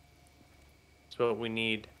 That's what we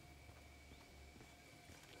need.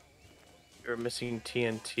 You're missing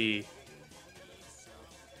TNT.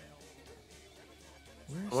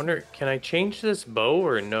 I wonder, can I change this bow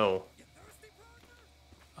or no?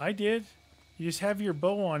 I did. You just have your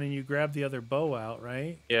bow on and you grab the other bow out,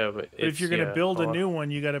 right? Yeah, but If you're going to build a new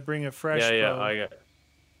one, you got to bring a fresh bow. Yeah, I got...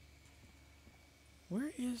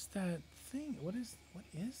 Where is that thing? What is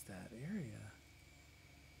that area?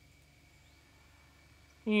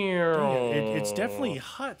 It's definitely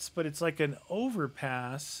huts, but it's like an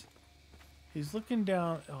overpass. He's looking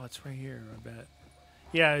down. Oh, it's right here, I bet.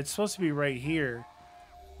 Yeah, it's supposed to be right here.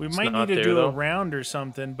 We might need to do a round or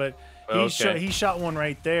something, but he shot one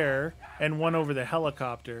right there and one over the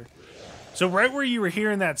helicopter. So right where you were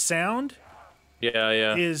hearing that sound,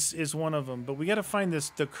 is one of them. But we got to find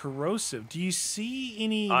the corrosive. Do you see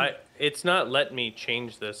any? It's not letting me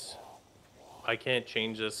change this. I can't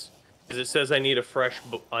change this because it says I need a fresh,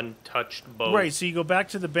 untouched bow. Right. So you go back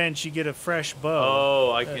to the bench, you get a fresh bow.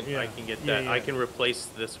 Oh, I can get that. Yeah. I can replace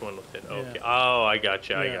this one with it. Okay. Yeah. Oh, I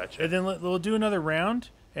gotcha. I gotcha. And then we'll do another round.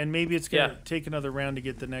 And maybe it's going to take another round to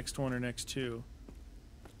get the next one or next 2.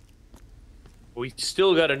 We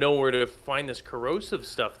still got to know where to find this corrosive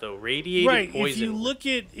stuff, though. Radiated poison.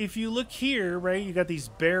 If you look here, right, you got these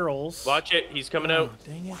barrels. Watch it. He's coming out.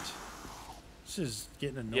 Dang it. This is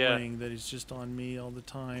getting annoying that he's just on me all the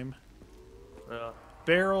time.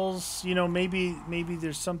 Barrels, you know, maybe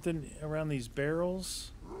there's something around these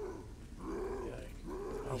barrels.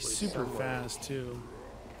 He's super fast, too.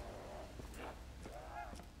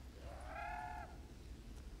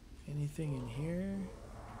 Anything in here?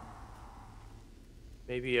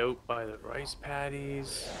 Maybe out by the rice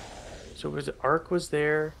paddies. So Ark was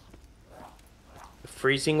there. The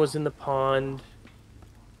freezing was in the pond.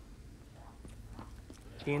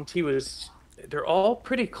 TNT was... They're all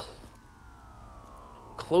pretty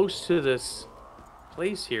close to this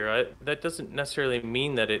place here. That doesn't necessarily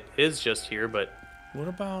mean that it is just here, but... What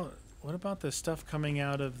about the stuff coming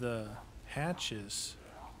out of the hatches?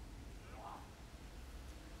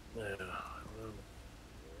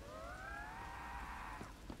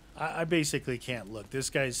 I basically can't look. This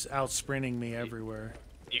guy's out sprinting me everywhere.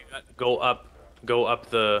 You got to go up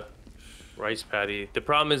the rice paddy. The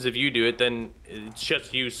problem is if you do it, then it's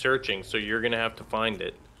just you searching, so you're gonna have to find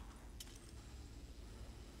it.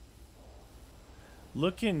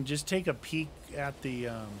 Just take a peek at the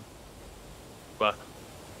But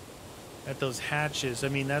at those hatches. I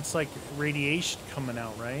mean, that's like radiation coming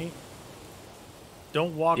out, right?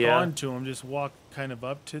 Don't walk onto them. Just walk kind of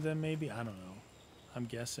up to them, maybe. I don't know. I'm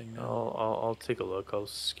guessing. No. I'll take a look. I'll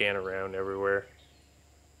scan around everywhere.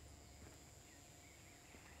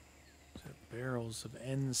 Barrels of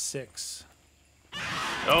N6.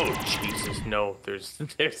 Oh Jesus, no! There's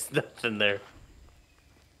nothing there.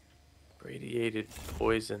 Radiated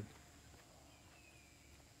poison.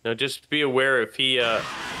 Now just be aware if he's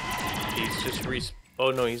just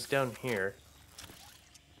oh no, he's down here.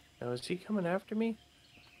 Now is he coming after me?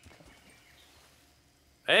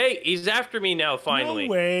 Hey, he's after me now finally.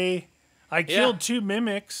 No way. I killed 2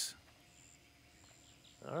 mimics.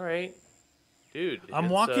 All right. Dude, I'm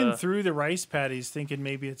walking through the rice paddies thinking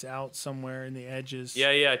maybe it's out somewhere in the edges.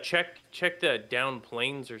 Yeah, check the down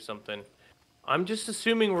plains or something. I'm just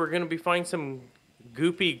assuming we're going to be finding some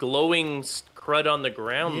goopy glowing crud on the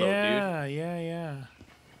ground though, dude. Yeah.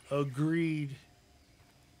 Agreed.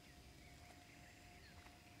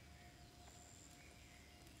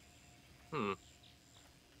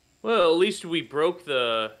 Well, at least we broke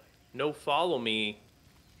the no follow me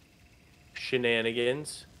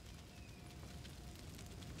shenanigans.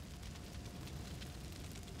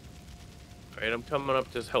 Alright, I'm coming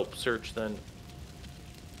up to help search then.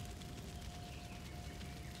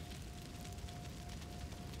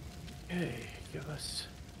 Okay, give us...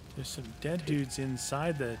 There's some dead dudes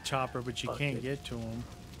inside the chopper, but you can't get to them.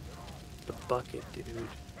 The bucket, dude.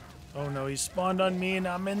 Oh no, he spawned on me and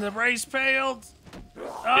I'm in the rice fields.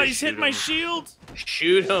 Oh, he's hit my shield.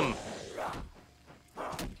 Shoot him.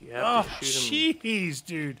 You have to shoot him. Jeez,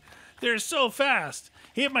 dude. They're so fast.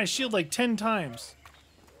 He hit my shield like 10 times.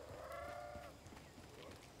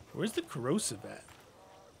 Where's the corrosive at?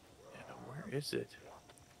 Yeah, where is it?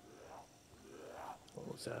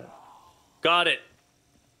 What was that? Got it.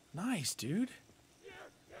 Nice, dude.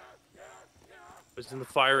 It was in the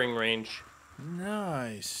firing range.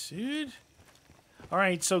 Nice, dude. All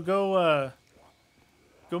right, so go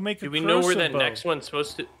make a corrosive bow. Do we know where that next one's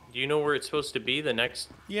supposed to... Do you know where it's supposed to be, the next...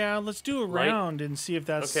 Yeah, let's do a round and see if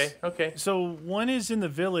that's... Okay. So one is in the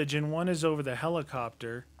village and one is over the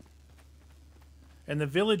helicopter. And the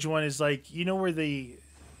village one is like, you know where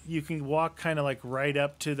you can walk kind of like right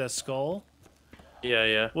up to the skull?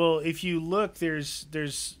 Yeah. Well, if you look, there's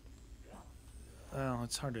oh,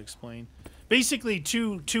 it's hard to explain. Basically,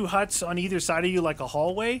 two huts on either side of you, like a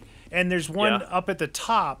hallway, and there's one up at the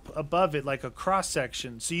top above it, like a cross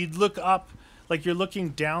section. So you'd look up, like you're looking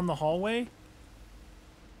down the hallway.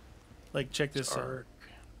 Like, check this out.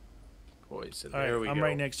 Poison. All right, there we go. I'm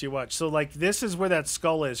right next to you. Watch. So, like, this is where that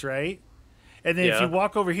skull is, right? And then if you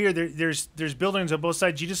walk over here, there's buildings on both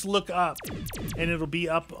sides. You just look up, and it'll be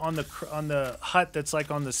up on the hut that's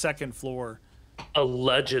like on the second floor.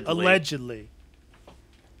 Allegedly.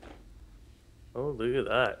 Oh, look at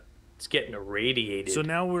that. It's getting irradiated. So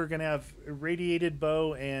now we're going to have irradiated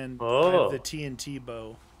bow and I have the TNT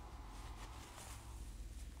bow.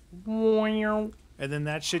 And then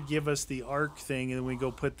that should give us the arc thing, and then we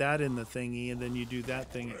go put that in the thingy, and then you do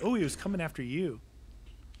that thing. Oh, he was coming after you.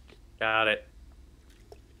 Got it.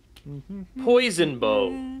 Poison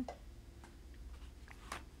bow.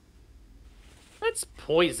 That's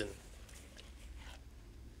poison.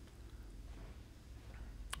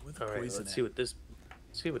 All right, let's see what this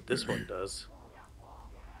one does.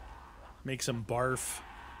 Make some barf.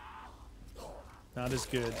 Not as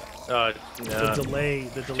good. No. The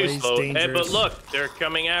delay's dangerous. Hey, but look, they're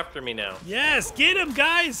coming after me now. Yes, get him,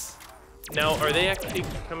 guys! Now, are they actually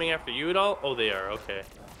coming after you at all? Oh, they are. Okay.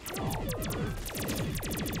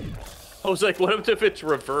 I was like, what if it's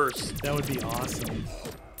reversed? That would be awesome.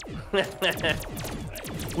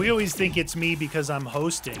 We always think it's me because I'm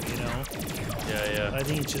hosting, you know? Yeah. I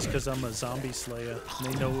think it's just because I'm a zombie slayer.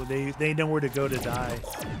 They know where to go to die.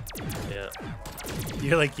 Yeah.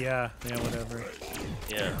 You're like, yeah, whatever.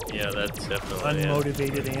 Yeah, that's definitely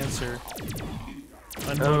unmotivated answer.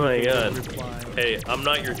 Unmotivated oh my god. Reply. Hey, I'm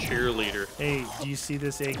not your cheerleader. Hey, do you see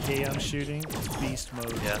this AK I'm shooting? It's beast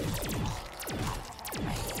mode. Yeah.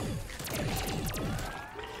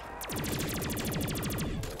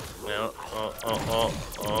 No.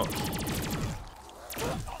 Oh.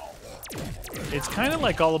 It's kind of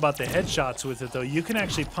like all about the headshots with it, though. You can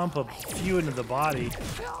actually pump a few into the body,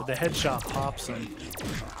 but the headshot pops them.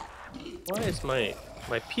 Why is my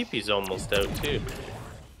peepee's almost out too?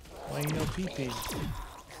 Why you know peepee?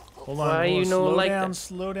 Hold on. Why you know like that?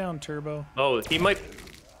 Slow down, Turbo. Oh, he might.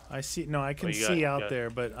 I see. No, I can see out there,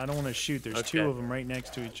 but I don't want to shoot. There's two of them right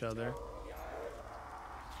next to each other.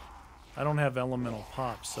 I don't have elemental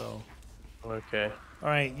pop, so. Okay. All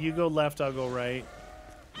right, you go left, I'll go right.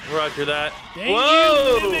 Roger that. Dang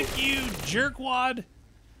Whoa! you, mimic, you jerkwad.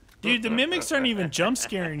 Dude, the mimics aren't even jump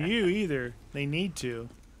scaring you either. They need to.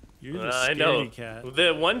 You're the I scaredy know. cat.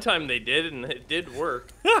 The one time they did, and it did work.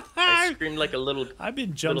 I screamed like a little. I've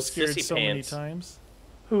been jump scared sissy so many pants. times.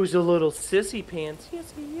 Who's a little sissy pants?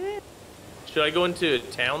 Yes, he is. Should I go into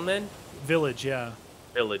town then? Village, yeah.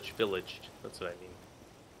 Village. That's what I mean.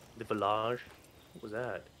 The village. What was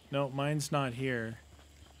that? No, mine's not here.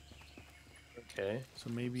 Okay. So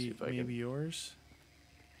maybe yours.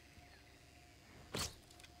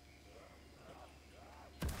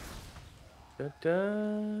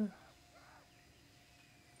 Da-da.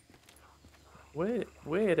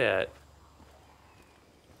 Where it at?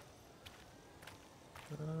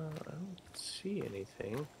 I don't see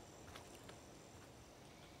anything.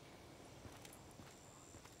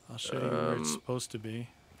 I'll show you where it's supposed to be.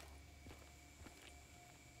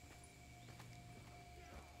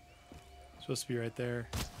 It's supposed to be right there.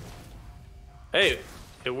 Hey,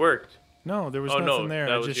 it worked. No, there was Oh, nothing no, there.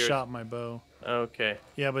 that I was just yours. shot my bow. Okay.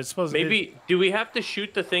 Yeah, but it's supposed to Maybe, do we have to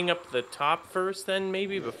shoot the thing up the top first then,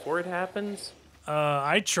 maybe, before it happens?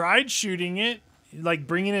 I tried shooting it, like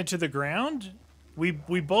bringing it to the ground. We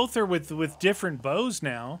both are with different bows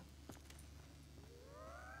now.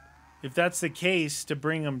 If that's the case, to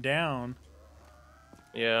bring them down.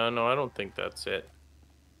 Yeah, no, I don't think that's it.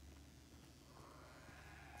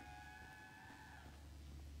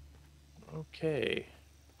 Okay.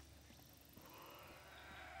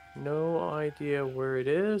 No idea where it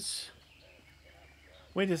is.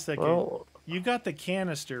 Wait a second. Well, You got the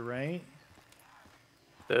canister, right?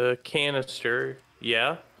 the canister,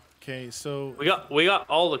 yeah. Okay, so We got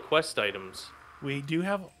all the quest items. we do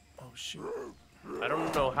have... Oh, shoot. I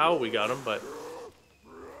don't know how we got them, but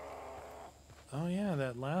Oh, yeah,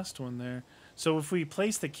 that last one there. So if we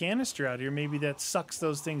place the canister out here, maybe that sucks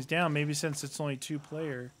those things down. Maybe since it's only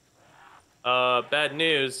 2-player. bad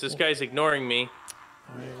news. This guy's ignoring me.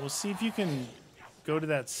 All right, we'll see if you can go to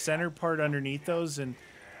that center part underneath those and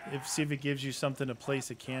see if it gives you something to place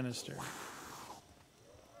a canister.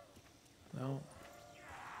 No.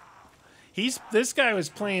 This guy was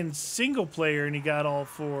playing single player and he got all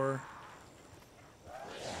 4.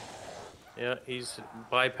 Yeah, he's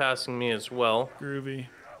bypassing me as well. Groovy.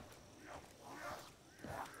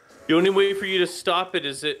 The only way for you to stop it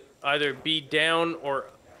is it either be down or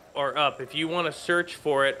up. If you want to search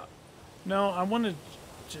for it, No, I want to...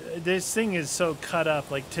 This thing is so cut up.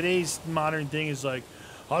 Like, today's modern thing is like,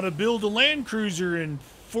 how to build a Land Cruiser in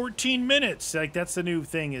 14 minutes. Like, that's the new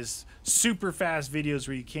thing, is super fast videos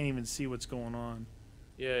where you can't even see what's going on.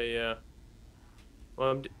 yeah.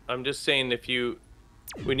 Well, I'm just saying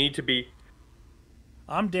we need to be.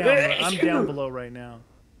 I'm down below right now.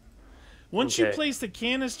 Once you Okay. place the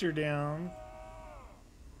canister down...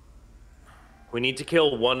 We need to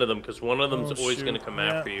kill one of them because one of them's Oh, always shoot. going to come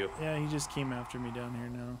Yeah, after you. Yeah, he just came after me down here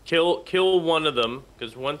now. Kill one of them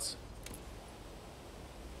because once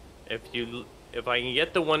if I can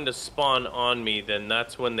get the one to spawn on me, then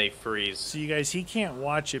that's when they freeze. So you guys, he can't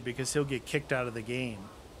watch it because he'll get kicked out of the game.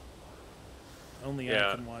 Only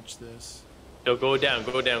Yeah. I can watch this. So go down.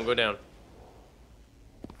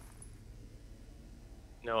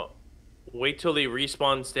 No, wait till he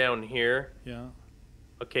respawns down here. Yeah.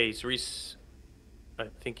 Okay, I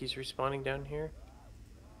think he's respawning down here.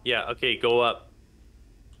 Yeah, okay, go up.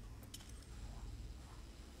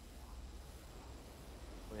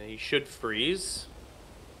 And he should freeze.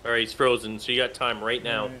 Alright, he's frozen, so you got time right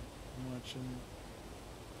now. Alright, I'm watching.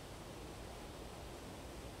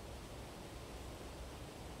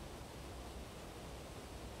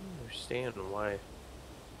 I don't understand why.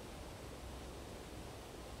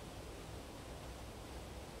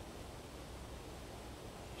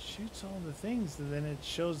 He shoots all the things, and then it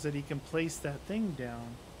shows that he can place that thing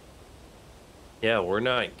down. Yeah, we're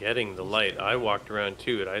not getting the light. I walked around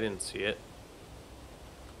to it, I didn't see it.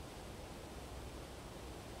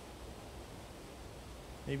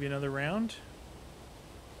 Maybe another round?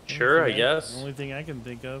 Sure, I Only guess. Only thing I can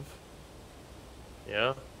think of.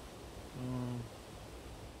 Yeah.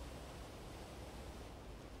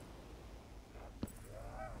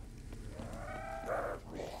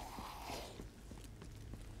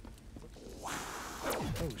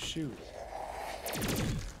 Oh, shoot.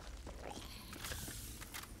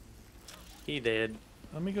 He did.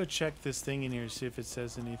 Let me go check this thing in here, see if it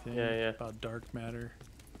says anything Yeah. about dark matter.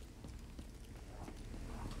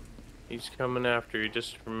 He's coming after you.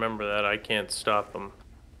 Just remember that. I can't stop him.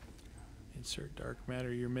 Insert dark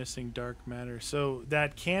matter. You're missing dark matter. So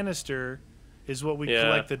that canister is what we Yeah.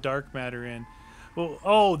 collect the dark matter in. Well,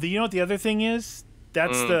 oh, you know what the other thing is?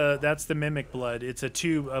 that's the mimic blood. It's a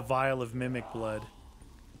vial of mimic blood.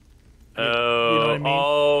 Oh, you know what I mean?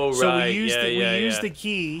 Oh, So right. we use yeah. the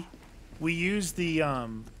key, we use the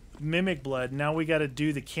mimic blood. Now we got to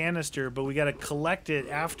do the canister, but we got to collect it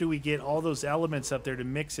after we get all those elements up there to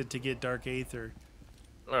mix it to get dark aether.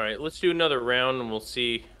 All right, let's do another round and we'll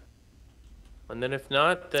see. And then if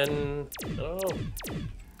not, then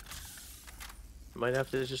might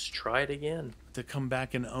have to just try it again. To come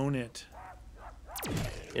back and own it.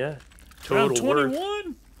 Yeah, Round total worth.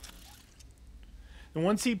 21. And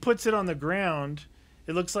once he puts it on the ground,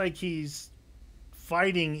 it looks like he's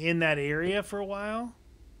fighting in that area for a while.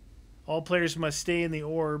 All players must stay in the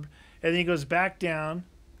orb. And then he goes back down.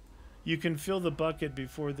 You can fill the bucket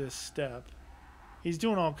before this step. He's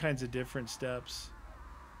doing all kinds of different steps.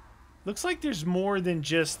 Looks like there's more than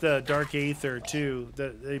just the dark aether too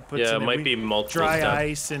that they put. Yeah, in it might be multiple dry stuff.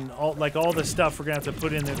 ice and all the stuff we're gonna have to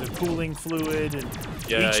put in there. The cooling fluid and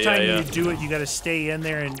Yeah, each time yeah. you do it, you got to stay in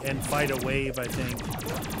there and fight a wave. I think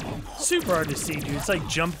super hard to see, dude. It's like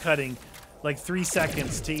jump cutting, like 3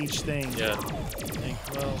 seconds to each thing. Yeah.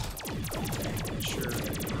 Well, sure.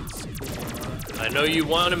 It's cool. I know you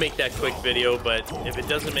want to make that quick video, but if it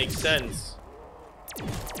doesn't make sense.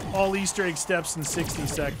 All Easter egg steps in 60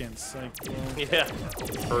 seconds. Like, well, Yeah,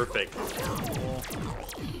 perfect. well.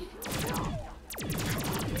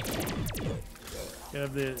 You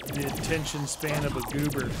have the attention span of a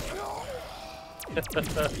goober.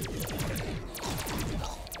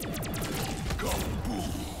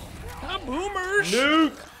 Boomers!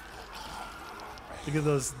 Nuke! Look at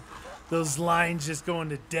those lines just going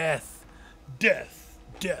to death. Death.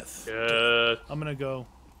 Death. I'm gonna go.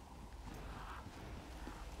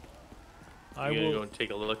 You gonna go and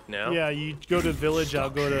take a look now? Yeah, you go to village,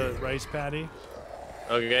 I'll go to rice paddy.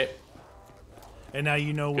 Okay. And now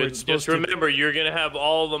you know where it's supposed Just remember, you're gonna have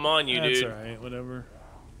all of them on you, That's dude. alright, whatever.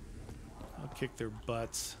 I'll kick their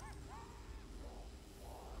butts.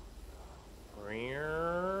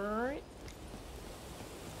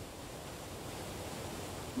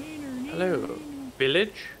 Hello,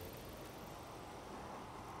 village.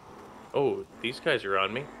 Oh, these guys are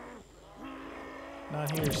on me.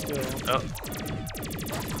 Not here still. Oh.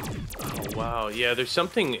 Oh, wow. Yeah, there's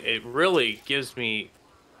something, it really gives me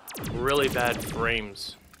really bad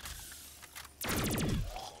frames.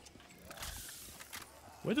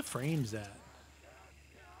 Where the frames at?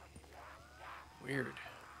 Weird.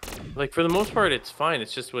 Like, for the most part, it's fine.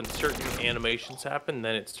 It's just when certain animations happen,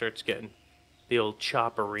 then it starts getting the old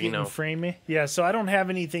chopperino. Framey? Yeah, so I don't have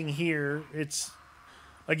anything here. It's,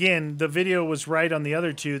 again, the video was right on the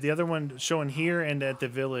other two. The other one showing here and at the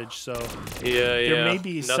village, so Yeah, there may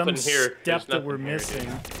be Nothing some here. step There's that we're nothing here, missing.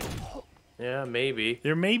 dude. Yeah, maybe.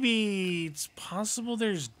 There may be, it's possible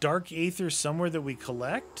there's dark aether somewhere that we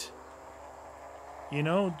collect. You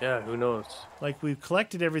know? Yeah, who knows? Like we've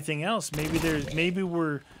collected everything else. Maybe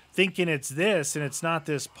we're thinking it's this and it's not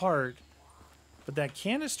this part. But that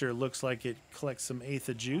canister looks like it collects some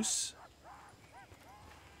aether juice.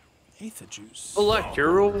 Aether juice. Select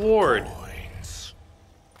your reward.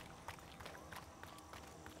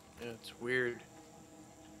 Yeah, it's weird.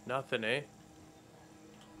 Nothing, eh?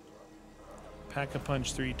 Pack a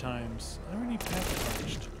punch 3 times. I already pack a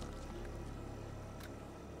punched.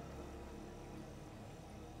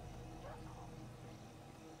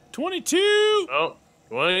 $22! Oh,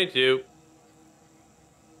 22.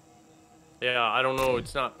 Yeah, I don't know.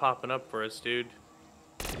 It's not popping up for us, dude.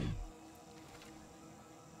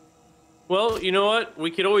 Well, you know what?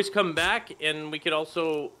 We could always come back, and we could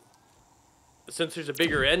also, since there's a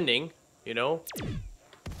bigger ending, you know,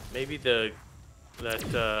 maybe that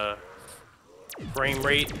frame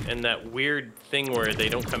rate and that weird thing where they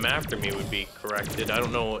don't come after me would be corrected. I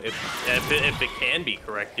don't know if it can be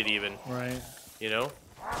corrected even. Right. You know?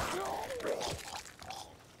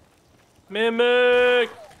 Mimic!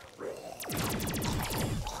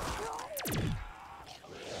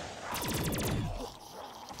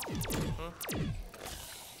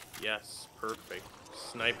 Yes, perfect.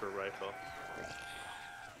 Sniper rifle.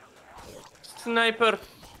 Sniper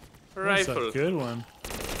rifle. That's a good one.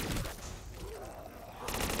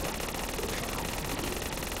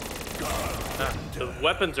 The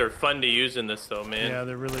weapons are fun to use in this though, man. Yeah,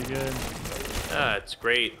 they're really good. Ah, it's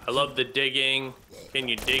great. I love the digging. Can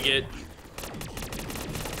you dig it?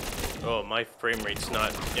 Oh, my frame rate's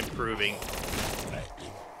not improving.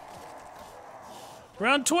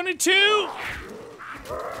 Round 22!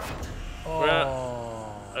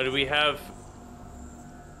 Oh. Do we have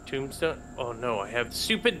tombstone? Oh no, I have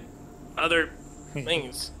stupid other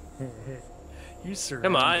things. You surrounded.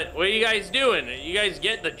 Come on, what are you guys doing? You guys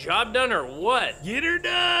get the job done or what? Get her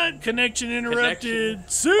done. Connection interrupted.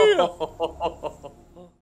 See ya.